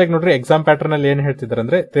 ಜೊತೆಗೆ ನೋಡ್ರಿ, ಎಕ್ಸಾಮ್ ಪ್ಯಾಟರ್ನ್ ಅಲ್ಲಿ ಏನ್ ಹೇಳ್ತಿದ್ದಾರೆ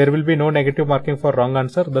ಅಂದ್ರೆ there will be no negative marking for wrong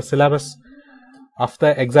answer. The syllabus of the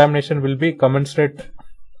examination will be ಕಮೆನ್ಸರೇಟ್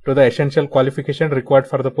to the essential qualification required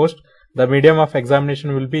for the post. The medium of examination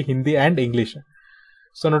will be Hindi and English.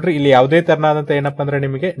 So ನೋಡ್ರಿ, ಇಲ್ಲಿ ಯಾವುದೇ ತರನಾದಂತ ಏನಪ್ಪ ಅಂದ್ರೆ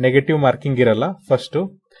ನಿಮಗೆ negative marking ಇರಲ್ಲ first.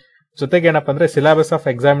 ಜೊತೆಗೆ ಏನಪ್ಪ ಅಂದ್ರೆ ಸಿಲೆಬಸ್ ಆಫ್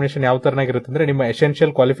ಎಕ್ಸಾಮಿನೇಷನ್ ಯಾವ ತರನಾಗಿರುತ್ತೆ ಅಂದ್ರೆ ನಿಮ್ಮ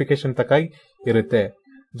ಎಸೆನ್ಷಿಯಲ್ ಕ್ವಾಲಿಫಿಕೇಶನ್ ತಕ್ಕಾಗಿ ಇರುತ್ತೆ.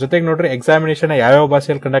 ಜೊತೆಗೆ ನೋಡ್ರಿ, ಎಕ್ಸಾಮಿನೇಷನ್ ಯಾವ್ಯಾವ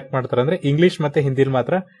ಭಾಷೆಯಲ್ಲಿ ಕಂಡಕ್ಟ್ ಮಾಡ್ತಾರೆ ಅಂದ್ರೆ ಇಂಗ್ಲಿಷ್ ಮತ್ತೆ ಹಿಂದಿಲಿ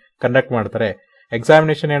ಮಾತ್ರ ಕಂಡಕ್ಟ್ ಮಾಡ್ತಾರೆ.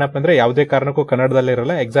 ಎಕ್ಸಾಮಿನೇಷನ್ ಏನಪ್ಪ ಅಂದ್ರೆ ಯಾವುದೇ ಕಾರಣಕ್ಕೂ ಕನ್ನಡದಲ್ಲಿ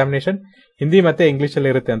ಇರಲ್ಲ, ಎಕ್ಸಾಮಿನೇಷನ್ ಹಿಂದಿ ಮತ್ತೆ ಇಂಗ್ಲಿಷ್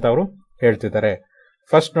ಅಲ್ಲಿ ಇರುತ್ತೆ ಅಂತ ಅವರು ಹೇಳ್ತಿದ್ದಾರೆ.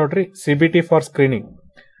 ಫಸ್ಟ್ ನೋಡ್ರಿ, CBT ಫಾರ್ ಸ್ಕ್ರೀನಿಂಗ್.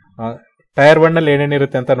 Tier 1 ನಲ್ಲಿ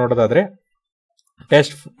ಏನೇನಿರುತ್ತೆ ಅಂತ ನೋಡೋದಾದ್ರೆ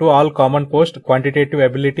test to all common post, quantitative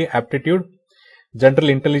ability, aptitude,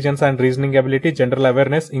 general intelligence and reasoning ability, general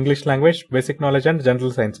awareness, English language, basic knowledge and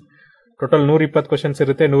general science. Total 120 questions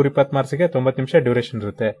ಇರುತ್ತೆ. 120 ಮಾರ್ಕ್ಸ್ಗೆ 90 ನಿಮಿಷ ಡ್ಯೂರೇಷನ್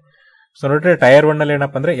ಇರುತ್ತೆ. ಸೊ ನೋಡ್ರಿ, Tier 1 ನಲ್ಲಿ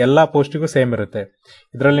ಏನಪ್ಪ ಅಂದ್ರೆ ಎಲ್ಲಾ ಪೋಸ್ಟಿಗೂ ಸೇಮ್ ಇರುತ್ತೆ.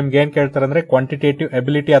 ಇದ್ರಲ್ಲಿ ನಿಮ್ಗೆ ಏನ್ ಕೇಳ್ತಾರೆ ಅಂದ್ರೆ ಕ್ವಾಂಟಿಟೇಟಿವ್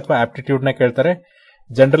ಎಬಿಲಿಟಿ ಅಥವಾ ಆಪ್ಟಿಟ್ಯೂಡ್ ನ ಕೇಳ್ತಾರೆ,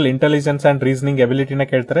 ಜನರಲ್ ಇಂಟೆಲಿಜೆನ್ಸ್ ಅಂಡ್ ರೀಸನಿಂಗ್ ಎಬಿಲಿಟಿನ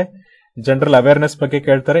ಕೇಳ್ತಾರೆ, ಜನರಲ್ ಅವೇರ್ನೆಸ್ ಬಗ್ಗೆ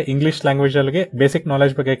ಕೇಳ್ತಾರೆ, ಇಂಗ್ಲಿಷ್ ಲ್ಯಾಂಗ್ವೇಜ್ ಅಲ್ಲಿ ಬೇಸಿಕ್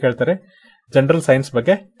ನಾಲೆಜ್ ಬಗ್ಗೆ ಕೇಳ್ತಾರೆ, ಜನರಲ್ ಸೈನ್ಸ್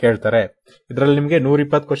ಬಗ್ಗೆ ಕೇಳ್ತಾರೆ. ಇದರಲ್ಲಿ ನಿಮಗೆ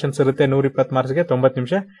 120 ಕ್ವಶನ್ಸ್ ಇರುತ್ತೆ. 120 ಮಾರ್ಕ್ಸ್ಗೆ 90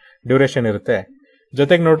 ನಿಮಿಷ ಡ್ಯೂರೇಷನ್ ಇರುತ್ತೆ.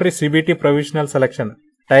 ಜೊತೆಗೆ ನೋಡ್ರಿ, CBT ಪ್ರೊವಿಷನಲ್ ಸೆಲೆಕ್ಷನ್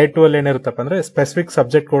Tier 2 ಅಲ್ಲಿ ಏನಿರುತ್ತಪ್ಪ ಅಂದ್ರೆ ಸ್ಪೆಸಿಫಿಕ್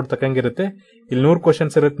ಸಬ್ಜೆಕ್ಟ್ ಕೋಡ್ ತಕ್ಕಂಗಿರುತ್ತೆ. ಇಲ್ಲಿ 100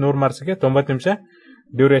 ಕ್ವಶನ್ಸ್ ಇರುತ್ತೆ, 100 ಮಾರ್ಕ್ಸ್ಗೆ 90 ನಿಮಿಷ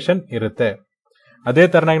ಡ್ಯೂರೇಷನ್ ಇರುತ್ತೆ. ಅದೇ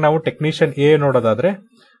ತರನಾಗಿ ನಾವು ಟೆಕ್ನಿಷಿಯನ್ A ನೋಡೋದಾದ್ರೆ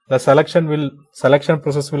The selection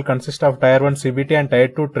process will consist of Tier 1 CBT and Tier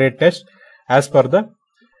 2 trade test as per the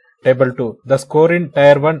Table 2. The score in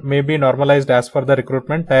Tier 1 may be normalized as per the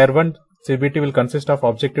recruitment. Tier 1 CBT will consist of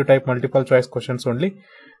objective type multiple choice questions only.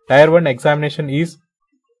 Tier 1 examination is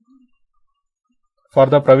for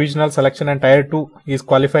the provisional selection and Tier 2 is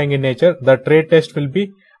qualifying in nature. The trade test will be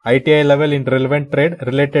ITI level in relevant trade,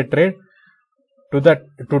 related trade.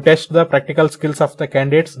 To test the practical skills of the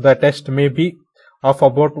candidates, the test may be of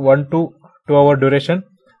about 1 to 2 hour duration.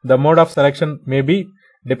 The mode of selection may be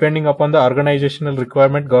depending upon the organizational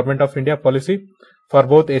requirement, Government of India policy for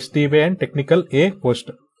both STB and Technical A post.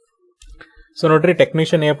 So ನೋಡ್ರಿ,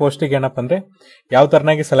 technician A ಪೋಸ್ಟಿಗೆ ಏನಪ್ಪ ಅಂದ್ರೆ ಯಾವ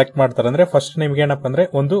ತರನಾಗಿ select ಮಾಡ್ತಾರೆ ಅಂದ್ರೆ, first ನಿಮ್ಗೆ ಏನಪ್ಪ ಅಂದ್ರೆ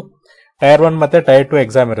ಒಂದು Tier 1 ಮತ್ತೆ Tier 2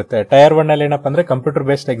 ಎಕ್ಸಾಮ್ ಇರುತ್ತೆ. Tier 1 ಅಲ್ಲಿ ಏನಪ್ಪ ಅಂದ್ರೆ ಕಂಪ್ಯೂಟರ್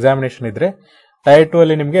ಬೇಸ್ಡ್ ಎಕ್ಸಾಮಿನೇಷನ್ ಇದ್ರೆ, Tier 2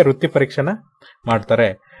 ಅಲ್ಲಿ ನಿಮ್ಗೆ ವೃತ್ತಿ ಪರೀಕ್ಷೆನ ಮಾಡ್ತಾರೆ.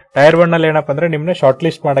 Tier 1 ಅಲ್ಲಿ ಏನಪ್ಪ ಅಂದ್ರೆ ನಿಮ್ನ ಶಾರ್ಟ್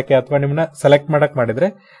ಲಿಸ್ಟ್ ಮಾಡಕ್ಕೆ ಅಥವಾ ನಿಮ್ನ ಸೆಲೆಕ್ಟ್ ಮಾಡಕ್ ಮಾಡಿದ್ರೆ,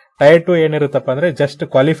 Tier 2 ಏನಿರುತ್ತಪ್ಪ ಅಂದ್ರೆ ಜಸ್ಟ್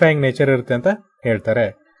ಕ್ವಾಲಿಫೈಯಿಂಗ್ ನೇಚರ್ ಇರುತ್ತೆ ಅಂತ ಹೇಳ್ತಾರೆ.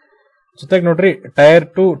 ಜೊತೆಗೆ ನೋಡ್ರಿ, Tier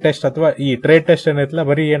 2 ಟೆಸ್ಟ್ ಅಥವಾ ಈ ಟ್ರೇಡ್ ಟೆಸ್ಟ್ ಏನಿರುತ್ತಲ್ಲ,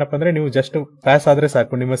 ಬರೀ ಏನಪ್ಪ ಅಂದ್ರೆ ನೀವು ಜಸ್ಟ್ ಪಾಸ್ ಆದ್ರೆ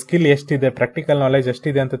ಸಾಕು, ನಿಮ್ಮ ಸ್ಕಿಲ್ ಎಷ್ಟಿದೆ, ಪ್ರಾಕ್ಟಿಕಲ್ ನಾಲೆಜ್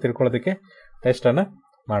ಎಷ್ಟಿದೆ ಅಂತ ತಿಳ್ಕೊಳ್ಳೋದಕ್ಕೆ ಟೆಸ್ಟ್ ಅನ್ನ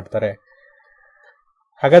ಮಾಡ್ತಾರೆ.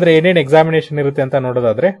 ಹಾಗಾದ್ರೆ ಏನೇನು ಎಕ್ಸಾಮಿನೇಷನ್ ಇರುತ್ತೆ ಅಂತ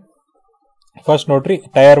ನೋಡೋದಾದ್ರೆ, ಫಸ್ಟ್ ನೋಡ್ರಿ,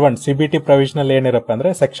 Tier 1 CBT ಪ್ರೊವಿಷನಲ್ ಏನಿರಪ್ಪ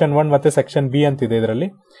ಅಂದ್ರೆ ಸೆಕ್ಷನ್ 1 ಮತ್ತೆ ಸೆಕ್ಷನ್ ಬಿ ಅಂತಿದೆ. ಇದರಲ್ಲಿ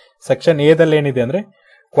ಸೆಕ್ಷನ್ ಎ ದಲ್ಲಿ ಏನಿದೆ ಅಂದ್ರೆ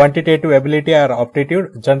quantitative ability R aptitude,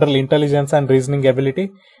 general intelligence and reasoning ability,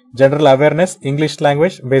 general awareness, English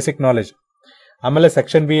language, basic knowledge. ಆಮೇಲೆ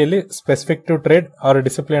ಸೆಕ್ಷನ್ ಬಿ ಅಲ್ಲಿ specific to trade R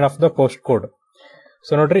discipline of the post code.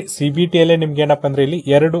 So ನೋಡ್ರಿ, CBT ಅಲ್ಲಿ ನಿಮ್ಗೆ ಏನಪ್ಪ ಅಂದ್ರೆ ಇಲ್ಲಿ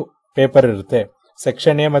 2 ಪೇಪರ್ ಇರುತ್ತೆ,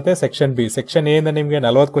 ಸೆಕ್ಷನ್ ಎ ಮತ್ತೆ ಸೆಕ್ಷನ್ ಬಿ. ಸೆಕ್ಷನ್ ಎ ಇಂದ ನಿಮ್ಗೆ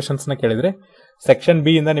 40 ಕ್ವಶನ್ಸ್ ನ ಕೇಳಿದ್ರೆ, ಸೆಕ್ಷನ್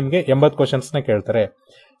ಬಿ ಇಂದ ನಿಮ್ಗೆ 80 ಕ್ವಶನ್ಸ್ ನ ಕೇಳ್ತಾರೆ.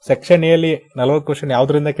 ಸೆಕ್ಷನ್ ಎ ಅಲ್ಲಿ 40 ಕ್ವಶನ್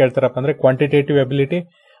ಯಾವ್ದ್ರಿಂದ ಕೇಳ್ತಾರಪ್ಪ ಅಂದ್ರೆ ಕ್ವಾಂಟಿಟೇಟಿವ್ ಎಬಿಲಿಟಿ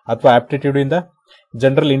ಅಥವಾ ಆಪ್ಟಿಟ್ಯೂಡ್ ಇಂದ,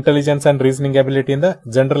 general intelligence and reasoning ability ಇಂದ,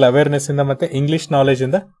 ಜನರಲ್ ಅವೇರ್ನೆಸ್ ಇಂದ ಮತ್ತೆ ಇಂಗ್ಲಿಷ್ ನಾಲೆಜ್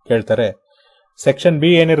ಇಂದ ಕೇಳ್ತಾರೆ. ಸೆಕ್ಷನ್ ಬಿ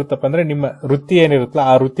ಏನಿರುತ್ತಪ್ಪ ಅಂದ್ರೆ ನಿಮ್ಮ ವೃತ್ತಿ ಏನಿರುತ್ತಲ್ಲ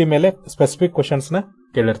ಆ ವೃತ್ತಿ ಮೇಲೆ ಸ್ಪೆಸಿಫಿಕ್ ಕ್ವಶನ್ಸ್ ನ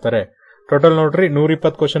ಕೇಳಿರ್ತಾರೆ. ಟೋಟಲ್ ನೋಡ್ರಿ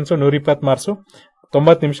 120 ಕ್ವಶನ್ಸ್, 120 ಮಾರ್ಕ್ಸ್,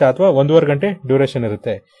 90 ನಿಮಿಷ ಅಥವಾ 1.5 ಗಂಟೆ ಡ್ಯೂರೇಷನ್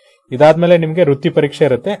ಇರುತ್ತೆ. ಇದಾದ್ಮೇಲೆ ನಿಮ್ಗೆ ವೃತ್ತಿ ಪರೀಕ್ಷೆ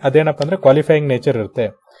ಇರುತ್ತೆ. ಅದೇನಪ್ಪ ಅಂದ್ರೆ ಕ್ವಾಲಿಫೈಯಿಂಗ್ ನೇಚರ್ ಇರುತ್ತೆ.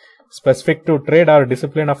 Specific to trade R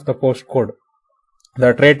discipline of the post code.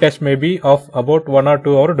 The trade test may be of about 1 or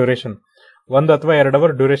 2 hour duration. 1 ಅಥವಾ 2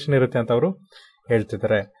 ಅವರ್ ಡ್ಯೂರೇಷನ್ ಇರುತ್ತೆ ಅಂತ ಅವರು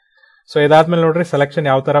ಹೇಳ್ತಿದ್ದಾರೆ. ಸೊ ಇದಾದ್ಮೇಲೆ ನೋಡ್ರಿ, ಸೆಲೆಕ್ಷನ್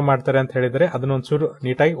ಯಾವ ತರ ಮಾಡ್ತಾರೆ ಅಂತ ಹೇಳಿದ್ರೆ ಅದನ್ನ ಒಂಚೂರು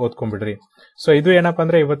ನೀಟಾಗಿ ಓದ್ಕೊಂಡ್ಬಿಡ್ರಿ. ಸೊ ಇದು ಏನಪ್ಪಾ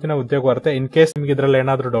ಅಂದ್ರೆ ಇವತ್ತಿನ ಉದ್ಯೋಗ ವಾರ್ತೆ. ಇನ್ ಕೇಸ್ ನಿಮ್ಗೆ ಇದ್ರಲ್ಲಿ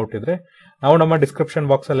ಏನಾದ್ರೂ ಡೌಟ್ ಇದ್ರೆ ನಾವು ನಮ್ಮ ಡಿಸ್ಕ್ರಿಪ್ಷನ್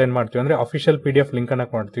ಬಾಕ್ಸ್ ಅಲ್ಲಿ ಏನ್ ಮಾಡ್ತೀವಿ ಅಂದ್ರೆ ಅಫಿಷಿಯಲ್ PDF ಲಿಂಕ್ ಅನ್ನ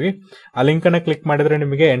ಮಾಡ್ತೀವಿ. ಆ ಲಿಂಕ್ ಅನ್ನ ಕ್ಲಿಕ್ ಮಾಡಿದ್ರೆ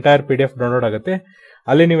ನಿಮಗೆ ಎಂಟೈರ್ PDF ಡೌನ್ಲೋಡ್ ಆಗುತ್ತೆ.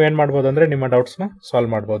 ಅಲ್ಲಿ ನೀವು ಏನ್ ಮಾಡ್ಬೋದು ಅಂದ್ರೆ ನಿಮ್ಮ ಡೌಟ್ಸ್ ನ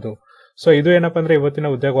ಸಾಲ್ವ್ ಮಾಡಬಹುದು. ಸೊ ಇದು ಏನಪ್ಪಾ ಅಂದ್ರೆ ಇವತ್ತಿನ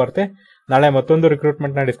ಉದ್ಯೋಗ ವಾರ್ತೆ. ನಾಳೆ ಮತ್ತೊಂದು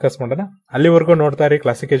ರಿಕ್ರೂಟ್ಮೆಂಟ್ ನ ಡಿಸ್ಕಸ್ ಮಾಡೋಣ. ಅಲ್ಲಿವರೆಗೂ ನೋಡ್ತಾ ಇರಿ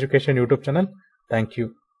classic education YouTube channel. Thank you.